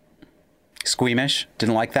 Squeamish?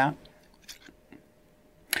 Didn't like that?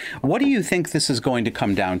 What do you think this is going to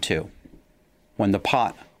come down to when the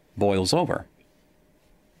pot boils over?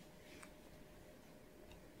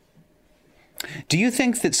 Do you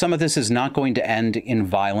think that some of this is not going to end in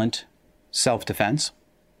violent self-defense?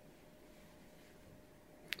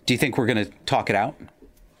 Do you think we're going to talk it out?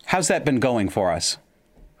 How's that been going for us?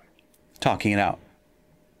 Talking it out.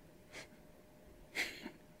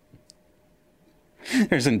 There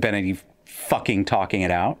hasn't been any fucking talking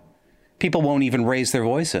it out. People won't even raise their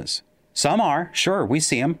voices. Some are, sure, we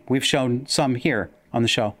see them. We've shown some here on the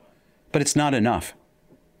show. But it's not enough.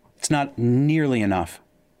 It's not nearly enough.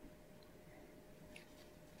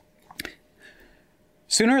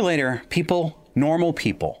 Sooner or later, people, normal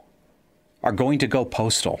people, are going to go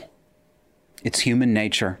postal. It's human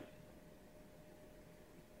nature.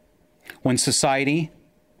 When society's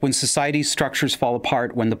structures fall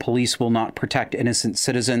apart, when the police will not protect innocent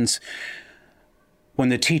citizens, when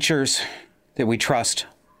the teachers that we trust,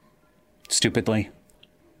 stupidly,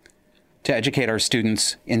 to educate our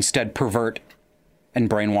students instead pervert and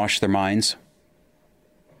brainwash their minds,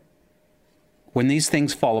 when these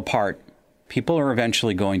things fall apart, people are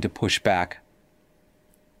eventually going to push back.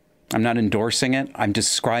 I'm not endorsing it. I'm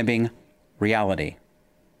describing reality.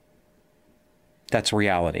 That's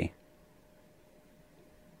reality.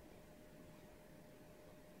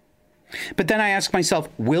 But then I ask myself,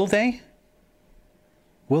 will they?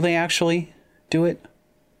 Will they actually do it?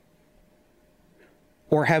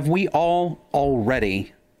 Or have we all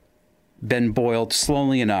already been boiled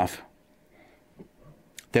slowly enough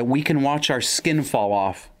that we can watch our skin fall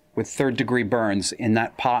off with third-degree burns in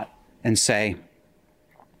that pot and say,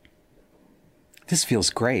 this feels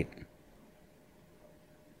great.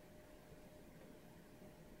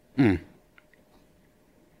 All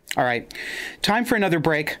right, time for another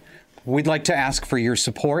break. We'd like to ask for your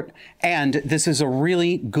support, and this is a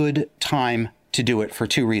really good time to do it for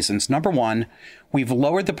two reasons. Number one, we've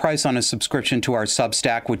lowered the price on a subscription to our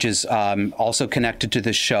Substack, which is also connected to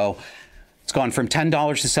this show. It's gone from $10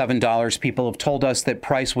 to $7. People have told us that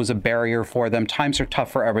price was a barrier for them. Times are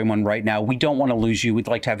tough for everyone right now. We don't want to lose you. We'd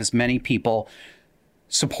like to have as many people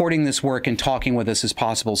supporting this work and talking with us as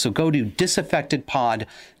possible. So go to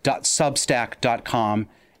disaffectedpod.substack.com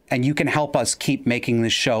and you can help us keep making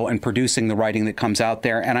this show and producing the writing that comes out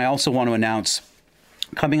there. And I also want to announce,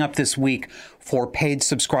 coming up this week for paid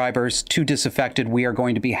subscribers to Disaffected, we are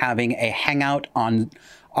going to be having a hangout on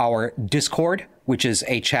our Discord, which is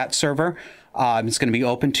a chat server. It's going to be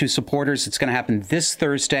open to supporters. It's going to happen this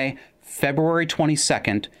Thursday, February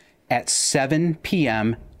 22nd at 7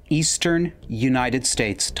 p.m. Eastern United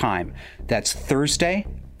States time. That's Thursday,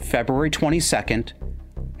 February 22nd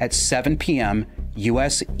at 7 p.m.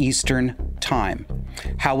 U.S. Eastern time.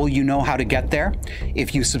 How will you know how to get there?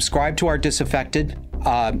 If you subscribe to our Disaffected, to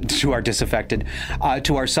our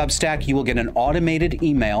Substack, you will get an automated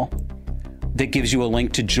email that gives you a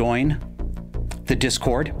link to join the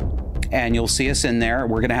Discord, and you'll see us in there.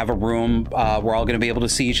 We're going to have a room. We're all going to be able to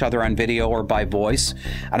see each other on video or by voice.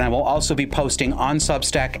 And I will also be posting on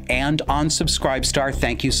Substack and on Subscribestar.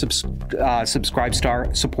 Thank you,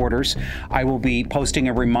 Subscribestar supporters. I will be posting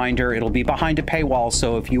a reminder. It'll be behind a paywall,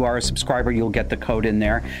 so if you are a subscriber, you'll get the code in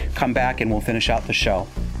there. Come back and we'll finish out the show.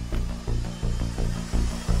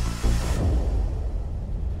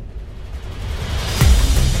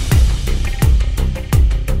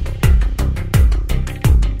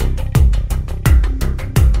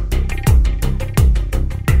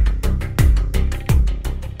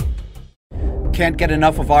 Can't get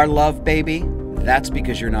enough of our love, baby? That's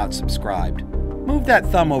because you're not subscribed. Move that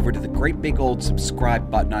thumb over to the great big old subscribe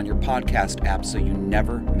button on your podcast app so you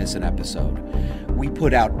never miss an episode. We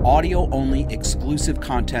put out audio-only exclusive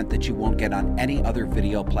content that you won't get on any other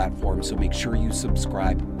video platform, so make sure you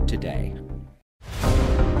subscribe today.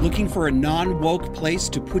 Looking for a non-woke place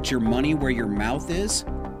to put your money where your mouth is?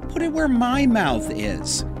 Put it where my mouth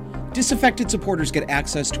is. Disaffected supporters get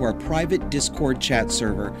access to our private Discord chat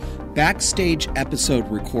server, backstage episode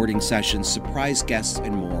recording sessions, surprise guests,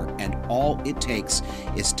 and more, and all it takes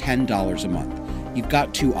is $10 a month. You've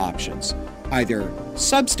got two options. Either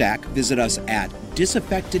Substack, visit us at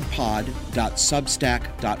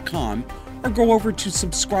disaffectedpod.substack.com, or go over to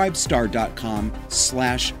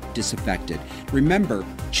subscribestar.com/disaffected. Remember,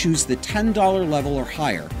 choose the $10 level or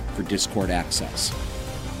higher for Discord access.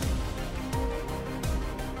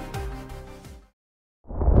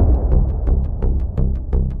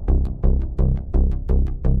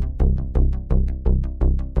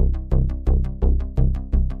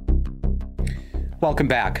 Welcome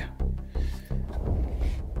back.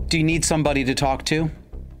 Do you need somebody to talk to?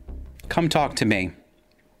 Come talk to me.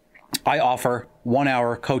 I offer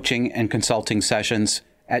 1-hour coaching and consulting sessions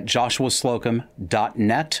at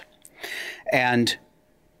joshuaslocum.net. And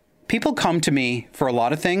people come to me for a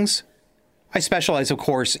lot of things. I specialize, of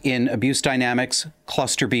course, in abuse dynamics,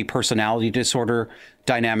 cluster B personality disorder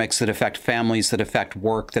dynamics that affect families, that affect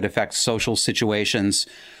work, that affect social situations.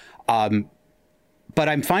 But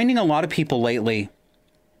I'm finding a lot of people lately,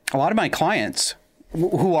 a lot of my clients,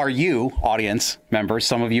 who are you, audience members,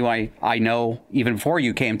 some of you I know even before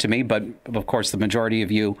you came to me, but of course the majority of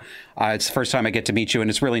you, it's the first time I get to meet you, and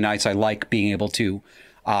it's really nice. I like being able to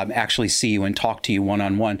actually see you and talk to you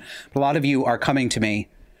one-on-one. But a lot of you are coming to me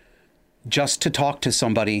just to talk to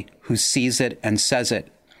somebody who sees it and says it.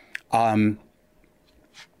 I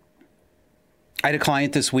had a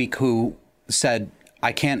client this week who said,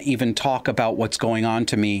 I can't even talk about what's going on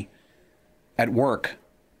to me at work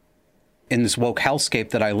in this woke hellscape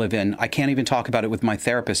that I live in. I can't even talk about it with my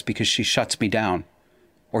therapist because she shuts me down,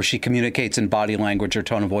 or she communicates in body language or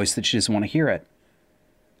tone of voice that she doesn't want to hear it.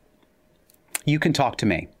 You can talk to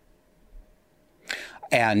me.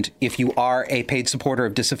 And if you are a paid supporter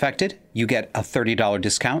of Disaffected, you get a $30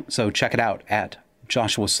 discount. So check it out at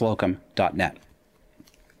joshuaslocum.net.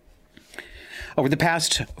 Over the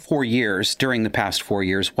past 4 years, during the past 4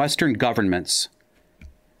 years, Western governments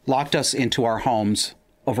locked us into our homes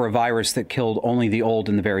over a virus that killed only the old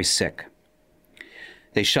and the very sick.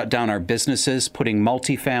 They shut down our businesses, putting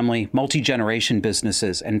multi-family, multi-generation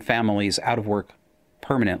businesses and families out of work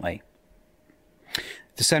permanently.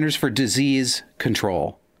 The Centers for Disease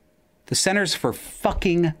Control, the Centers for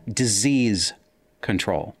fucking Disease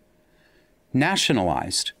Control,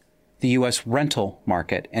 nationalized the U.S. rental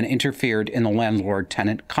market and interfered in the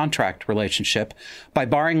landlord-tenant contract relationship by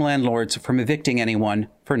barring landlords from evicting anyone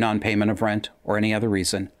for non-payment of rent or any other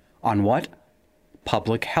reason. On what?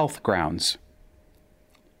 Public health grounds.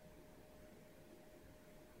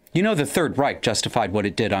 You know the Third Reich justified what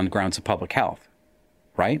it did on grounds of public health,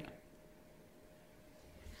 right?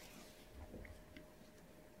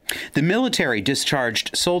 The military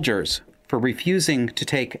discharged soldiers for refusing to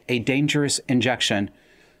take a dangerous injection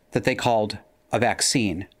that they called a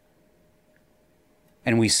vaccine.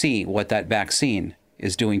 And we see what that vaccine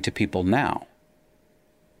is doing to people now.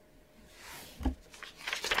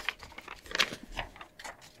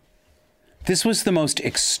 This was the most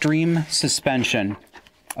extreme suspension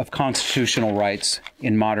of constitutional rights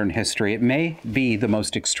in modern history. It may be the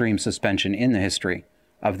most extreme suspension in the history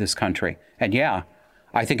of this country. And yeah,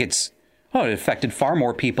 I think it affected far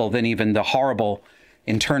more people than even the horrible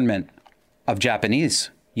internment of Japanese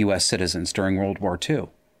U.S. citizens during World War II. It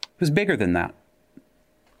was bigger than that.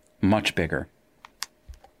 Much bigger.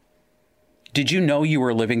 Did you know you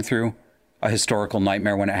were living through a historical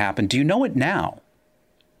nightmare when it happened? Do you know it now?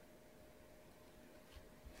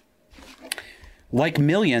 Like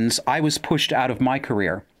millions, I was pushed out of my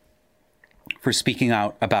career for speaking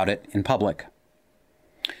out about it in public.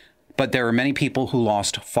 But there are many people who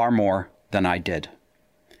lost far more than I did.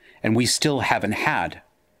 And we still haven't had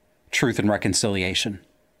truth and reconciliation.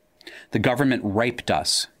 The government raped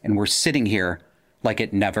us, and we're sitting here like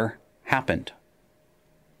it never happened.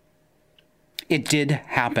 It did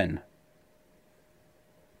happen.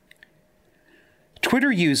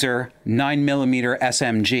 Twitter user 9mm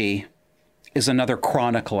SMG is another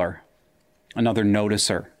chronicler, another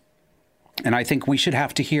noticer. And I think we should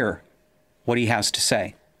have to hear what he has to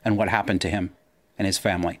say and what happened to him and his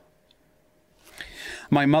family.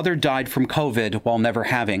 My mother died from COVID while never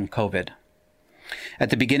having COVID. At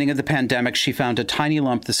the beginning of the pandemic, she found a tiny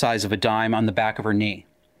lump the size of a dime on the back of her knee.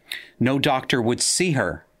 No doctor would see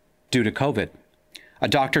her due to COVID. A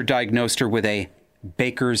doctor diagnosed her with a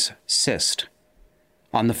Baker's cyst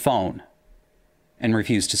on the phone and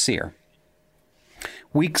refused to see her.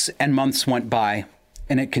 Weeks and months went by,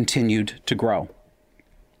 and it continued to grow.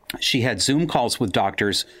 She had Zoom calls with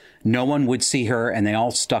doctors. No one would see her, and they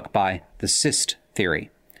all stuck by the cyst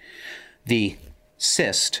theory. The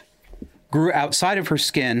cyst grew outside of her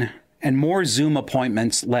skin, and more Zoom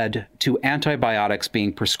appointments led to antibiotics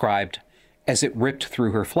being prescribed as it ripped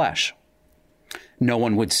through her flesh. No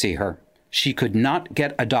one would see her. She could not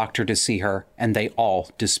get a doctor to see her, and they all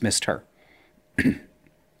dismissed her.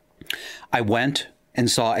 I went and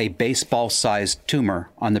saw a baseball-sized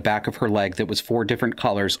tumor on the back of her leg that was 4 different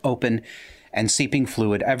colors, open and seeping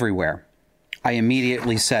fluid everywhere. I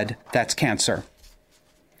immediately said, "That's cancer."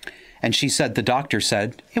 And she said, the doctor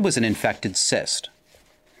said, it was an infected cyst.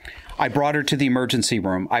 I brought her to the emergency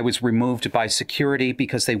room. I was removed by security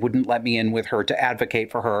because they wouldn't let me in with her to advocate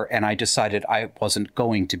for her, and I decided I wasn't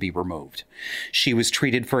going to be removed. She was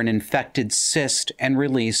treated for an infected cyst and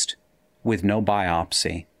released with no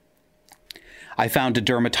biopsy. I found a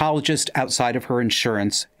dermatologist outside of her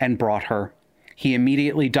insurance and brought her. He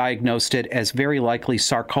immediately diagnosed it as very likely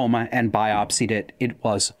sarcoma and biopsied it. It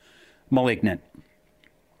was malignant.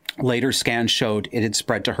 Later scans showed it had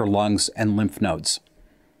spread to her lungs and lymph nodes.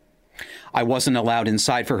 I wasn't allowed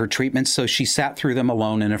inside for her treatments, so she sat through them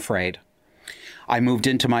alone and afraid. I moved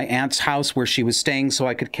into my aunt's house where she was staying so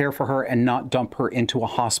I could care for her and not dump her into a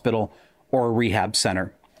hospital or a rehab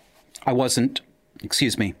center.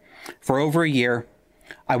 For over a year,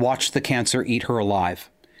 I watched the cancer eat her alive,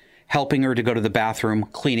 helping her to go to the bathroom,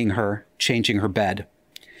 cleaning her, changing her bed.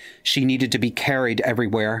 She needed to be carried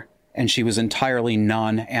everywhere, and she was entirely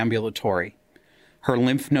non-ambulatory. Her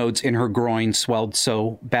lymph nodes in her groin swelled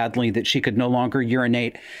so badly that she could no longer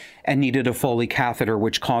urinate and needed a Foley catheter,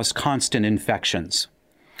 which caused constant infections.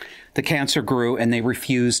 The cancer grew, and they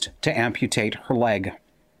refused to amputate her leg.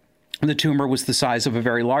 The tumor was the size of a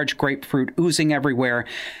very large grapefruit, oozing everywhere,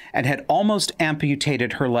 and had almost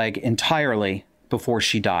amputated her leg entirely before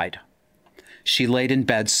she died. She laid in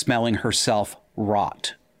bed smelling herself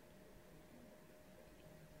rot.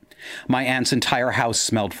 My aunt's entire house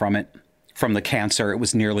smelled from it. From the cancer, it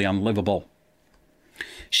was nearly unlivable.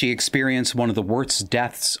 She experienced one of the worst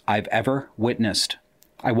deaths I've ever witnessed.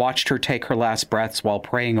 I watched her take her last breaths while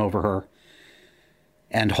praying over her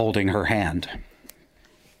and holding her hand.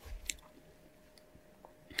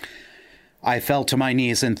 I fell to my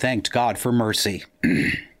knees and thanked God for mercy.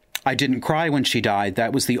 I didn't cry when she died.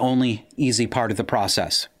 That was the only easy part of the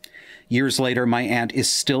process. Years later, my aunt is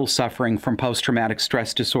still suffering from post-traumatic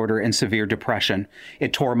stress disorder and severe depression.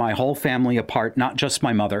 It tore my whole family apart, not just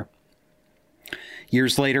my mother.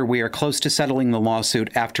 Years later, we are close to settling the lawsuit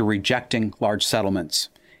after rejecting large settlements.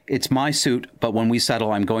 It's my suit, but when we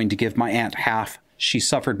settle, I'm going to give my aunt half. She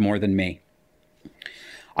suffered more than me.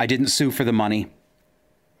 I didn't sue for the money.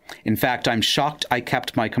 In fact, I'm shocked I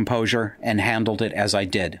kept my composure and handled it as I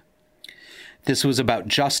did. This was about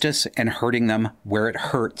justice and hurting them where it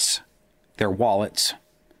hurts, their wallets.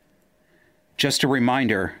 Just a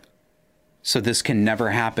reminder, so this can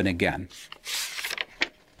never happen again.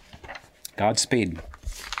 Godspeed.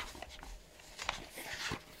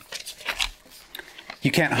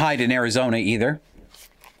 You can't hide in Arizona either.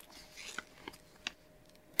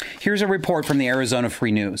 Here's a report from the Arizona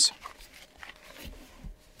Free News.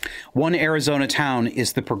 One Arizona town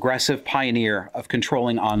is the progressive pioneer of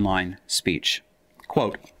controlling online speech.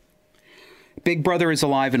 Quote, Big Brother is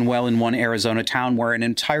alive and well in one Arizona town where an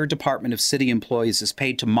entire department of city employees is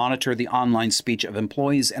paid to monitor the online speech of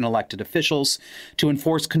employees and elected officials to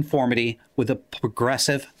enforce conformity with a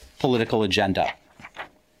progressive political agenda.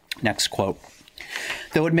 Next quote.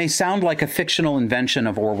 Though it may sound like a fictional invention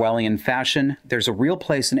of Orwellian fashion, there's a real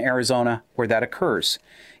place in Arizona where that occurs.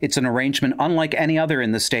 It's an arrangement unlike any other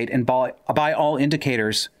in the state and by all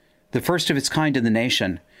indicators, the first of its kind in the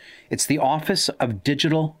nation. It's the Office of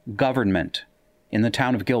Digital Government in the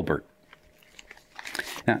town of Gilbert.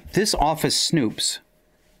 Now, this office snoops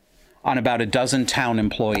on about a dozen town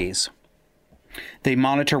employees. They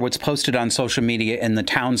monitor what's posted on social media in the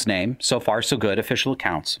town's name. So far, so good, official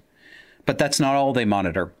accounts. But that's not all they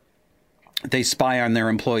monitor. They spy on their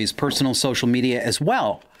employees' personal social media as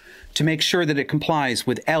well to make sure that it complies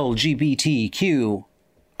with LGBTQIA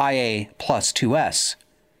plus 2S,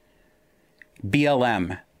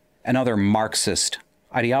 BLM, and other Marxist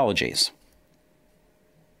ideologies.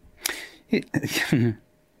 It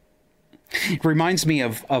reminds me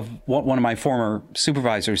of what one of my former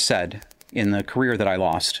supervisors said in the career that I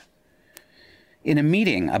lost. In a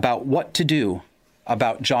meeting about what to do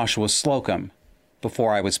about Joshua Slocum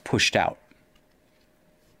before I was pushed out.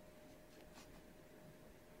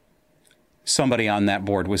 Somebody on that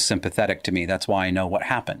board was sympathetic to me. That's why I know what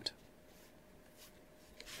happened.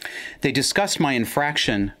 They discussed my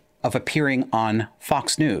infraction of appearing on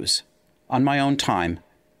Fox News on my own time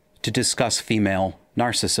to discuss female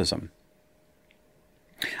narcissism.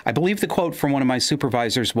 I believe the quote from one of my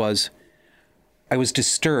supervisors was, I was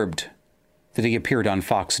disturbed that he appeared on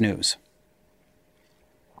Fox News.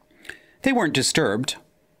 They weren't disturbed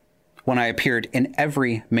when I appeared in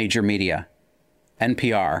every major media,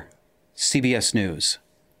 NPR, CBS News,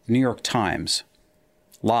 New York Times,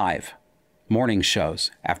 live, morning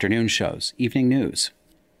shows, afternoon shows, evening news.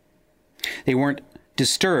 They weren't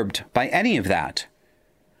disturbed by any of that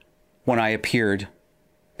when I appeared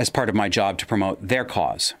as part of my job to promote their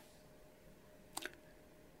cause.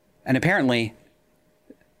 And apparently,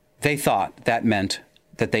 they thought that meant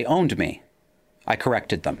that they owned me. I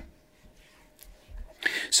corrected them.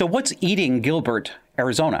 So what's eating Gilbert,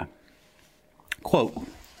 Arizona? Quote,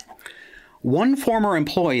 one former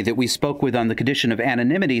employee that we spoke with on the condition of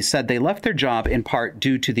anonymity said they left their job in part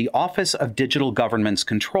due to the Office of Digital Government's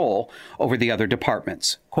control over the other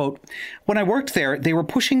departments. Quote, when I worked there, they were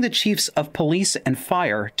pushing the chiefs of police and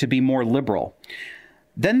fire to be more liberal.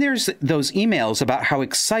 Then there's those emails about how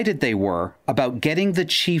excited they were about getting the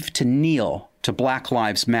chief to kneel to Black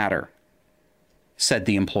Lives Matter, said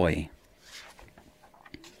the employee.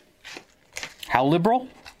 How liberal?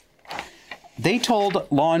 They told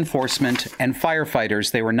law enforcement and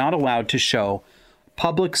firefighters they were not allowed to show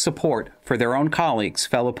public support for their own colleagues,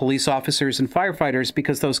 fellow police officers and firefighters,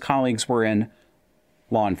 because those colleagues were in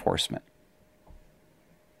law enforcement.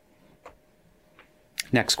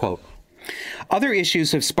 Next quote. Other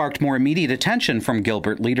issues have sparked more immediate attention from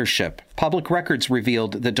Gilbert leadership. Public records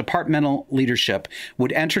revealed that departmental leadership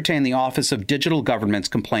would entertain the Office of Digital Government's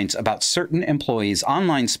complaints about certain employees'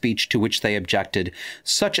 online speech to which they objected,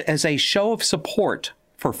 such as a show of support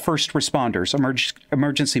for first responders,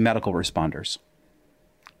 emergency medical responders.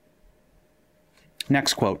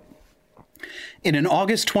 Next quote. In an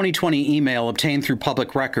August 2020 email obtained through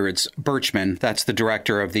public records, Birchman, that's the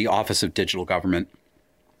director of the Office of Digital Government,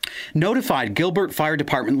 notified Gilbert Fire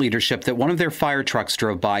Department leadership that one of their fire trucks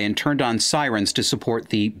drove by and turned on sirens to support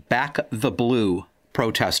the Back the Blue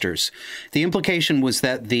protesters. The implication was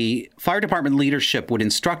that the fire department leadership would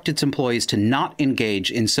instruct its employees to not engage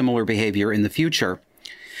in similar behavior in the future,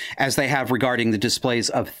 as they have regarding the displays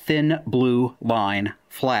of thin blue line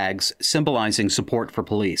flags symbolizing support for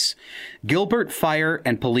police. Gilbert Fire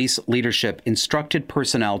and Police leadership instructed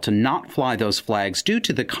personnel to not fly those flags due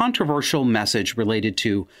to the controversial message related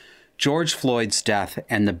to George Floyd's death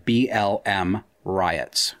and the BLM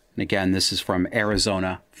riots. And again, this is from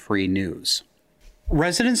Arizona Free News.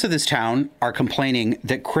 Residents of this town are complaining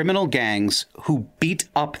that criminal gangs who beat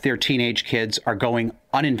up their teenage kids are going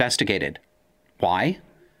uninvestigated. Why?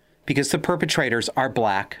 Because the perpetrators are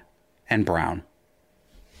black and brown.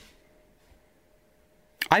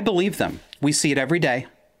 I believe them. We see it every day.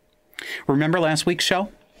 Remember last week's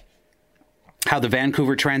show? How the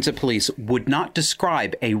Vancouver Transit Police would not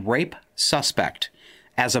describe a rape suspect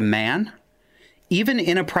as a man, even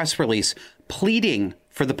in a press release pleading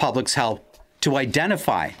for the public's help to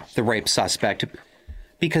identify the rape suspect,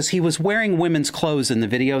 because he was wearing women's clothes in the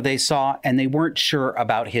video they saw, and they weren't sure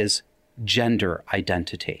about his gender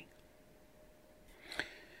identity.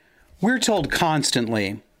 We're told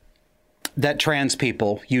constantly that trans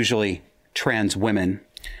people, usually trans women,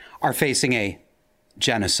 are facing a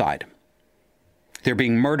genocide. They're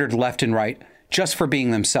being murdered left and right just for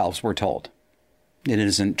being themselves, we're told. It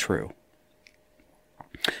isn't true.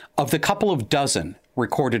 Of the couple of dozen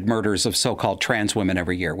recorded murders of so-called trans women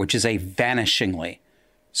every year, which is a vanishingly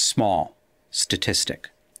small statistic,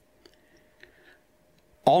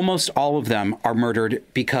 almost all of them are murdered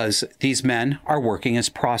because these men are working as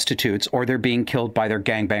prostitutes or they're being killed by their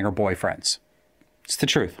gangbanger boyfriends. It's the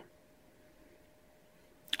truth.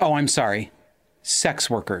 Oh, I'm sorry. Sex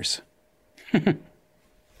workers.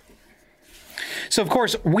 So, of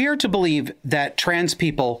course, we are to believe that trans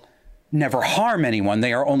people never harm anyone.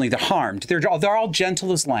 They are only the harmed. They're all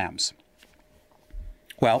gentle as lambs.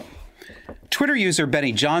 Well, Twitter user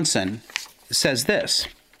Benny Johnson says this.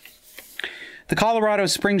 The Colorado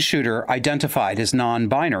Springs shooter identified as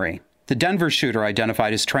non-binary. The Denver shooter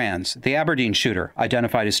identified as trans. The Aberdeen shooter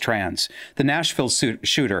identified as trans. The Nashville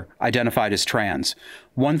shooter identified as trans.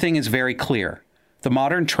 One thing is very clear. The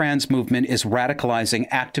modern trans movement is radicalizing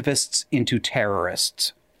activists into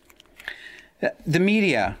terrorists. The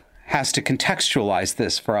media has to contextualize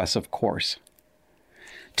this for us, of course,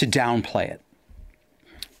 to downplay it.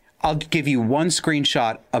 I'll give you one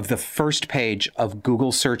screenshot of the first page of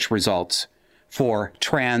Google search results for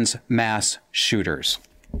trans mass shooters.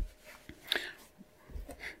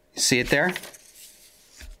 See it there?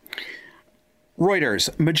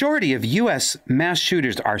 Reuters, majority of U.S. mass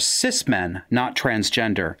shooters are cis men, not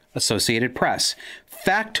transgender. Associated Press.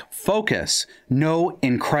 Fact Focus, no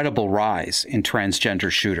incredible rise in transgender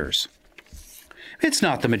shooters. It's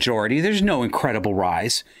not the majority. There's no incredible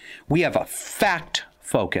rise. We have a fact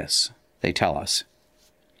focus, they tell us.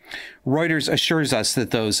 Reuters assures us that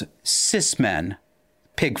those cis men,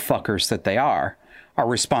 pig fuckers that they are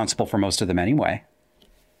responsible for most of them anyway.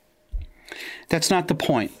 That's not the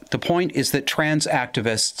point. The point is that trans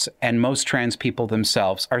activists and most trans people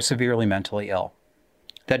themselves are severely mentally ill.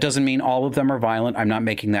 That doesn't mean all of them are violent. I'm not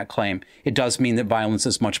making that claim. It does mean that violence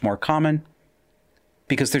is much more common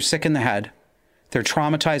because they're sick in the head. They're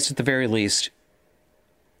traumatized at the very least.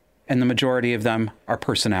 And the majority of them are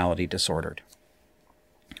personality disordered.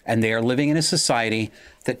 And they are living in a society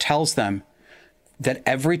that tells them that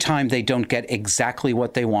every time they don't get exactly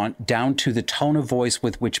what they want, down to the tone of voice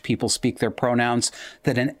with which people speak their pronouns,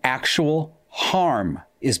 that an actual harm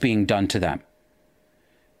is being done to them.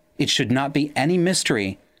 It should not be any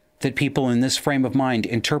mystery that people in this frame of mind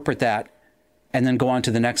interpret that and then go on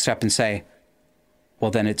to the next step and say,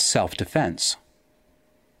 well, then it's self-defense.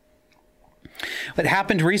 It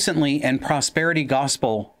happened recently in Prosperity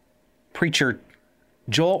Gospel preacher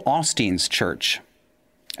Joel Osteen's church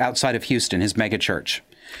outside of Houston, his megachurch.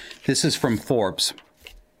 This is from Forbes.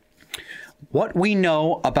 What we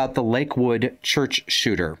know about the Lakewood church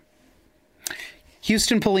shooter.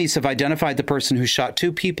 Houston police have identified the person who shot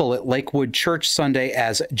two people at Lakewood Church Sunday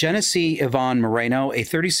as Genesee Yvonne Moreno, a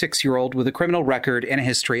 36-year-old with a criminal record and a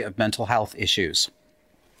history of mental health issues.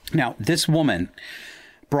 Now, this woman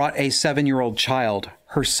brought a 7-year-old child,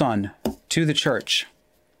 her son, to the church.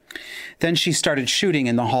 Then she started shooting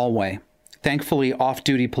in the hallway. Thankfully,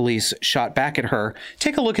 off-duty police shot back at her.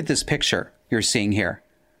 Take a look at this picture you're seeing here.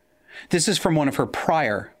 This is from one of her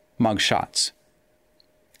prior mugshots.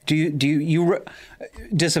 Do you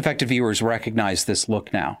disaffected viewers recognize this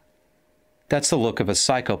look now? That's the look of a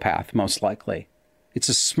psychopath, most likely. It's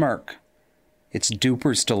a smirk. It's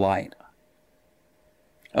duper's delight.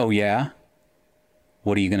 Oh, yeah?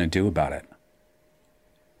 What are you going to do about it?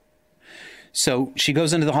 So she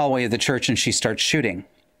goes into the hallway of the church and she starts shooting.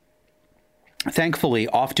 Thankfully,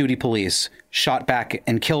 off-duty police shot back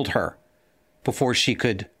and killed her before she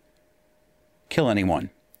could kill anyone.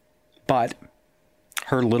 But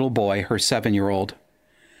her little boy, her 7-year-old,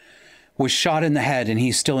 was shot in the head and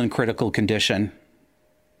he's still in critical condition.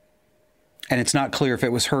 And it's not clear if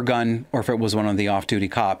it was her gun or if it was one of the off-duty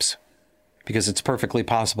cops, because it's perfectly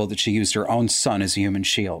possible that she used her own son as a human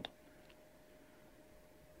shield.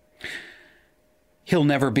 He'll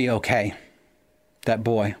never be okay, that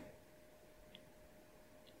boy.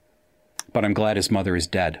 But I'm glad his mother is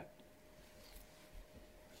dead.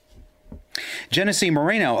 Genesee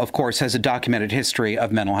Moreno, of course, has a documented history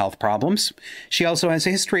of mental health problems. She also has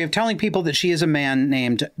a history of telling people that she is a man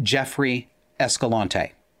named Jeffrey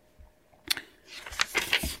Escalante.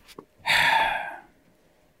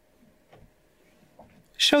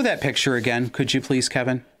 Show that picture again, could you please,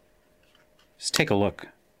 Kevin? Just take a look.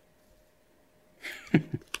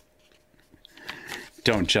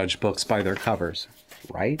 Don't judge books by their covers,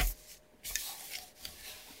 right?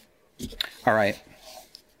 All right.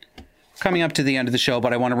 Coming up to the end of the show,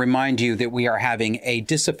 but I want to remind you that we are having a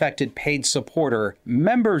Disaffected paid supporter,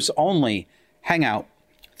 members only hangout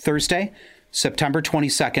Thursday, September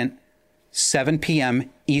 22nd, 7 p.m.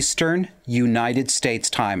 Eastern United States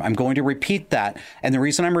time. I'm going to repeat that. And the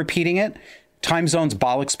reason I'm repeating it, time zones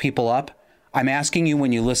bollocks people up. I'm asking you,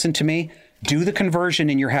 when you listen to me, do the conversion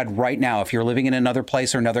in your head right now. If you're living in another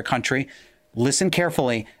place or another country, listen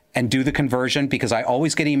carefully and do the conversion, because I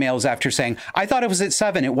always get emails after saying, I thought it was at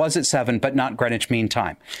 7. It was at 7, but not Greenwich Mean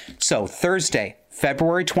Time. So Thursday,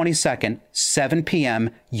 February 22nd, 7 p.m.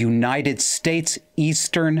 United States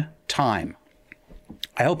Eastern Time.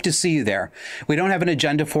 I hope to see you there. We don't have an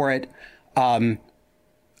agenda for it.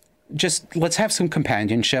 Just let's have some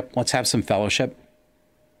companionship. Let's have some fellowship.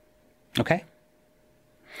 Okay?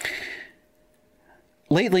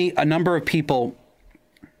 Lately, a number of people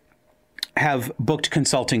have booked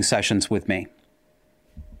consulting sessions with me.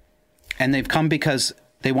 And they've come because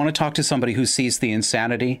they want to talk to somebody who sees the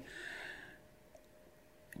insanity.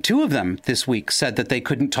 2 of them this week said that they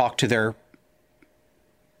couldn't talk to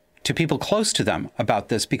people close to them about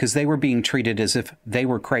this because they were being treated as if they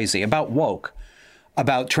were crazy, about woke,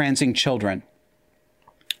 about transing children,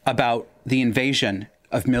 about the invasion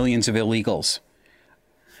of millions of illegals.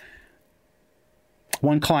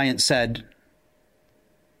 One client said,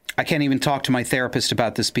 I can't even talk to my therapist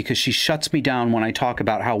about this because she shuts me down when I talk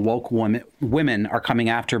about how woke women are coming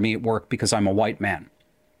after me at work because I'm a white man.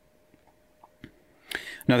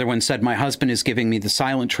 Another one said, my husband is giving me the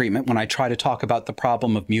silent treatment when I try to talk about the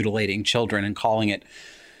problem of mutilating children and calling it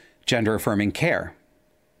gender-affirming care.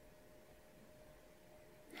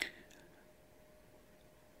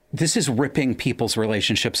 This is ripping people's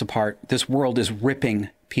relationships apart. This world is ripping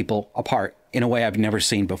people apart in a way I've never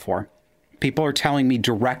seen before. People are telling me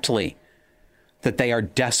directly that they are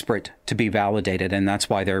desperate to be validated, and that's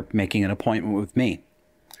why they're making an appointment with me.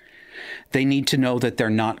 They need to know that they're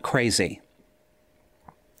not crazy.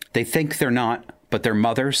 They think they're not, but their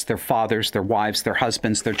mothers, their fathers, their wives, their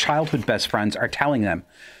husbands, their childhood best friends are telling them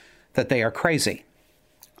that they are crazy.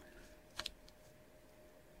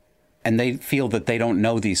 And they feel that they don't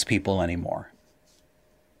know these people anymore.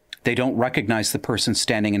 They don't recognize the person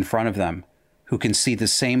standing in front of them who can see the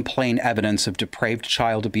same plain evidence of depraved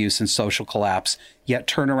child abuse and social collapse, yet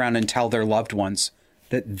turn around and tell their loved ones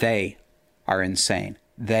that they are insane.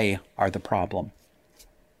 They are the problem.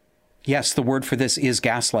 Yes, the word for this is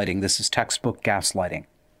gaslighting. This is textbook gaslighting.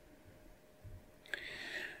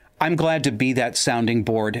 I'm glad to be that sounding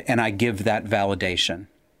board, and I give that validation.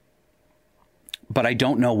 But I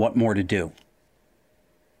don't know what more to do.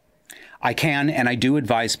 I can, and I do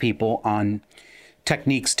advise people on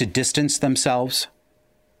techniques to distance themselves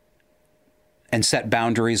and set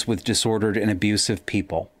boundaries with disordered and abusive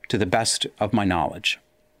people, to the best of my knowledge.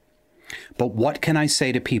 But what can I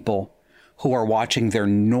say to people who are watching their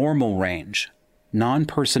normal range,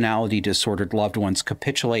 non-personality disordered loved ones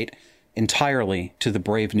capitulate entirely to the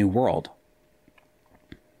brave new world?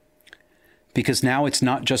 Because now it's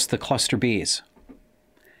not just the cluster Bs.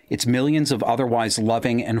 It's millions of otherwise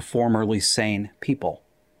loving and formerly sane people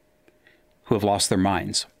who have lost their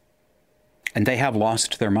minds. And they have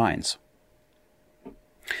lost their minds.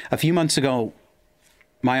 A few months ago,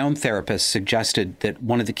 my own therapist suggested that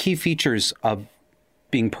one of the key features of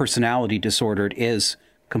being personality disordered is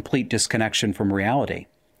complete disconnection from reality.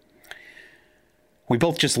 We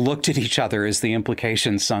both just looked at each other as the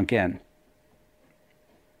implications sunk in.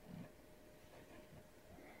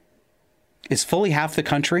 Is fully half the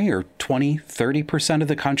country, or 20, 30% of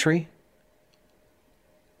the country,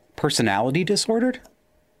 personality disordered?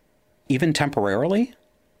 Even temporarily?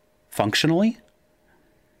 Functionally?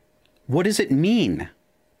 What does it mean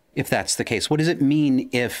if that's the case? What does it mean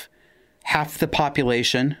if half the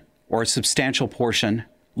population, or a substantial portion,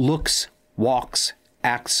 looks, walks,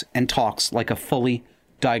 acts, and talks like a fully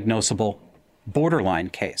diagnosable borderline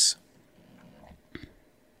case?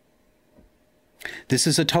 This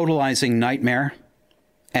is a totalizing nightmare,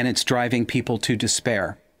 and it's driving people to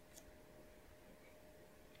despair.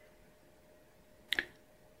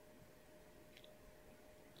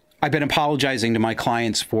 I've been apologizing to my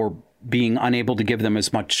clients for being unable to give them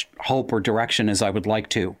as much hope or direction as I would like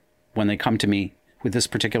to when they come to me with this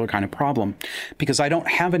particular kind of problem, because I don't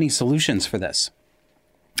have any solutions for this.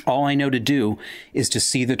 All I know to do is to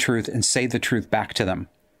see the truth and say the truth back to them.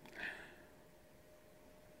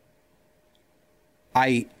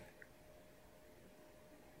 I've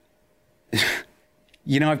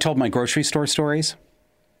told my grocery store stories.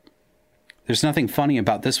 There's nothing funny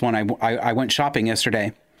about this one. I went shopping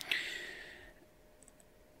yesterday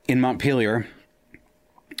in Montpelier,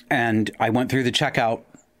 and I went through the checkout.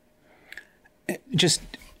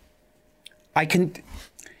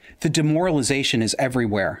 The demoralization is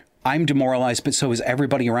everywhere. I'm demoralized, but so is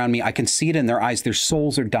everybody around me. I can see it in their eyes. Their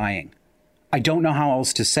souls are dying. I don't know how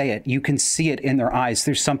else to say it. You can see it in their eyes.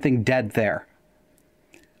 There's something dead there.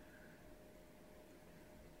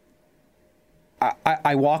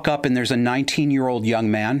 I walk up and there's a 19-year-old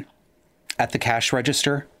young man at the cash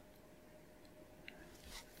register.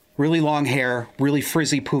 Really long hair, really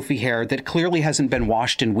frizzy, poofy hair that clearly hasn't been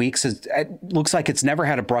washed in weeks. It looks like it's never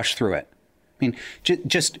had a brush through it. I mean,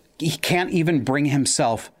 he can't even bring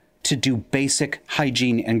himself to do basic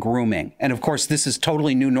hygiene and grooming. And of course, this is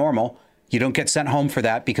totally new normal. You don't get sent home for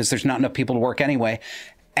that because there's not enough people to work anyway.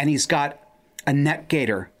 And he's got a neck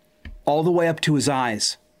gaiter all the way up to his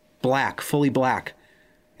eyes, black, fully black.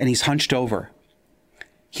 And he's hunched over.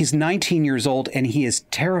 He's 19 years old and he is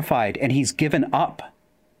terrified and he's given up.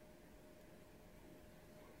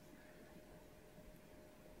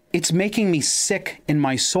 It's making me sick in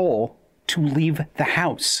my soul to leave the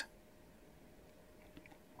house.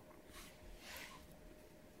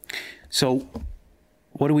 So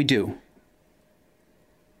what do we do?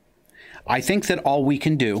 I think that all we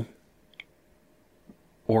can do,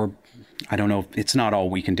 or I don't know, it's not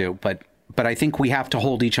all we can do, but I think we have to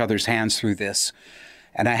hold each other's hands through this.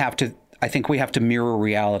 And I think we have to mirror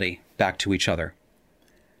reality back to each other.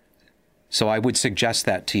 So I would suggest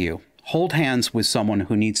that to you. Hold hands with someone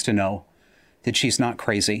who needs to know that she's not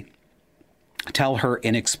crazy. Tell her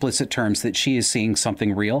in explicit terms that she is seeing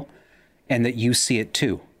something real and that you see it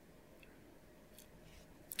too.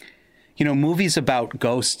 You know, movies about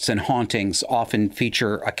ghosts and hauntings often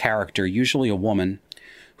feature a character, usually a woman,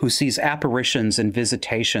 who sees apparitions and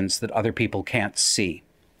visitations that other people can't see.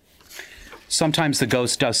 Sometimes the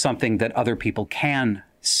ghost does something that other people can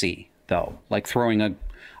see, though, like throwing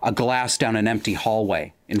a glass down an empty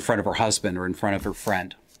hallway in front of her husband or in front of her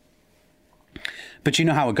friend. But you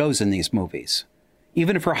know how it goes in these movies.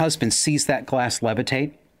 Even if her husband sees that glass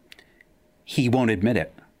levitate, he won't admit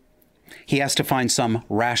it. He has to find some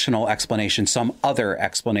rational explanation, some other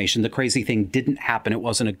explanation. The crazy thing didn't happen. It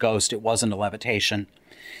wasn't a ghost. It wasn't a levitation.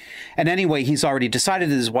 And anyway, he's already decided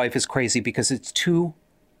that his wife is crazy because it's too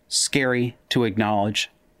scary to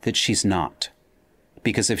acknowledge that she's not.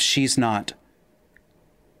 Because if she's not,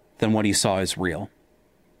 then what he saw is real.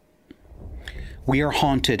 We are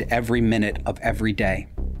haunted every minute of every day.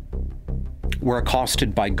 We're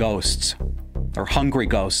accosted by ghosts, or hungry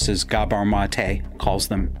ghosts, as Gabor Mate calls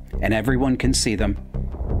them, and everyone can see them.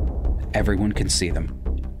 Everyone can see them.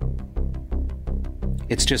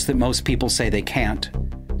 It's just that most people say they can't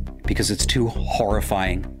because it's too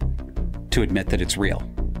horrifying to admit that it's real.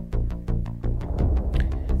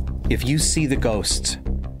 If you see the ghosts,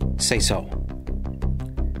 say so.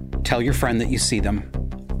 Tell your friend that you see them.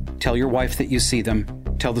 Tell your wife that you see them.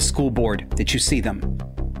 Tell the school board that you see them.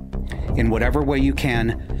 In whatever way you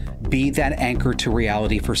can, be that anchor to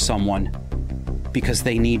reality for someone because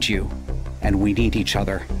they need you and we need each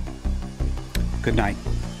other. Good night.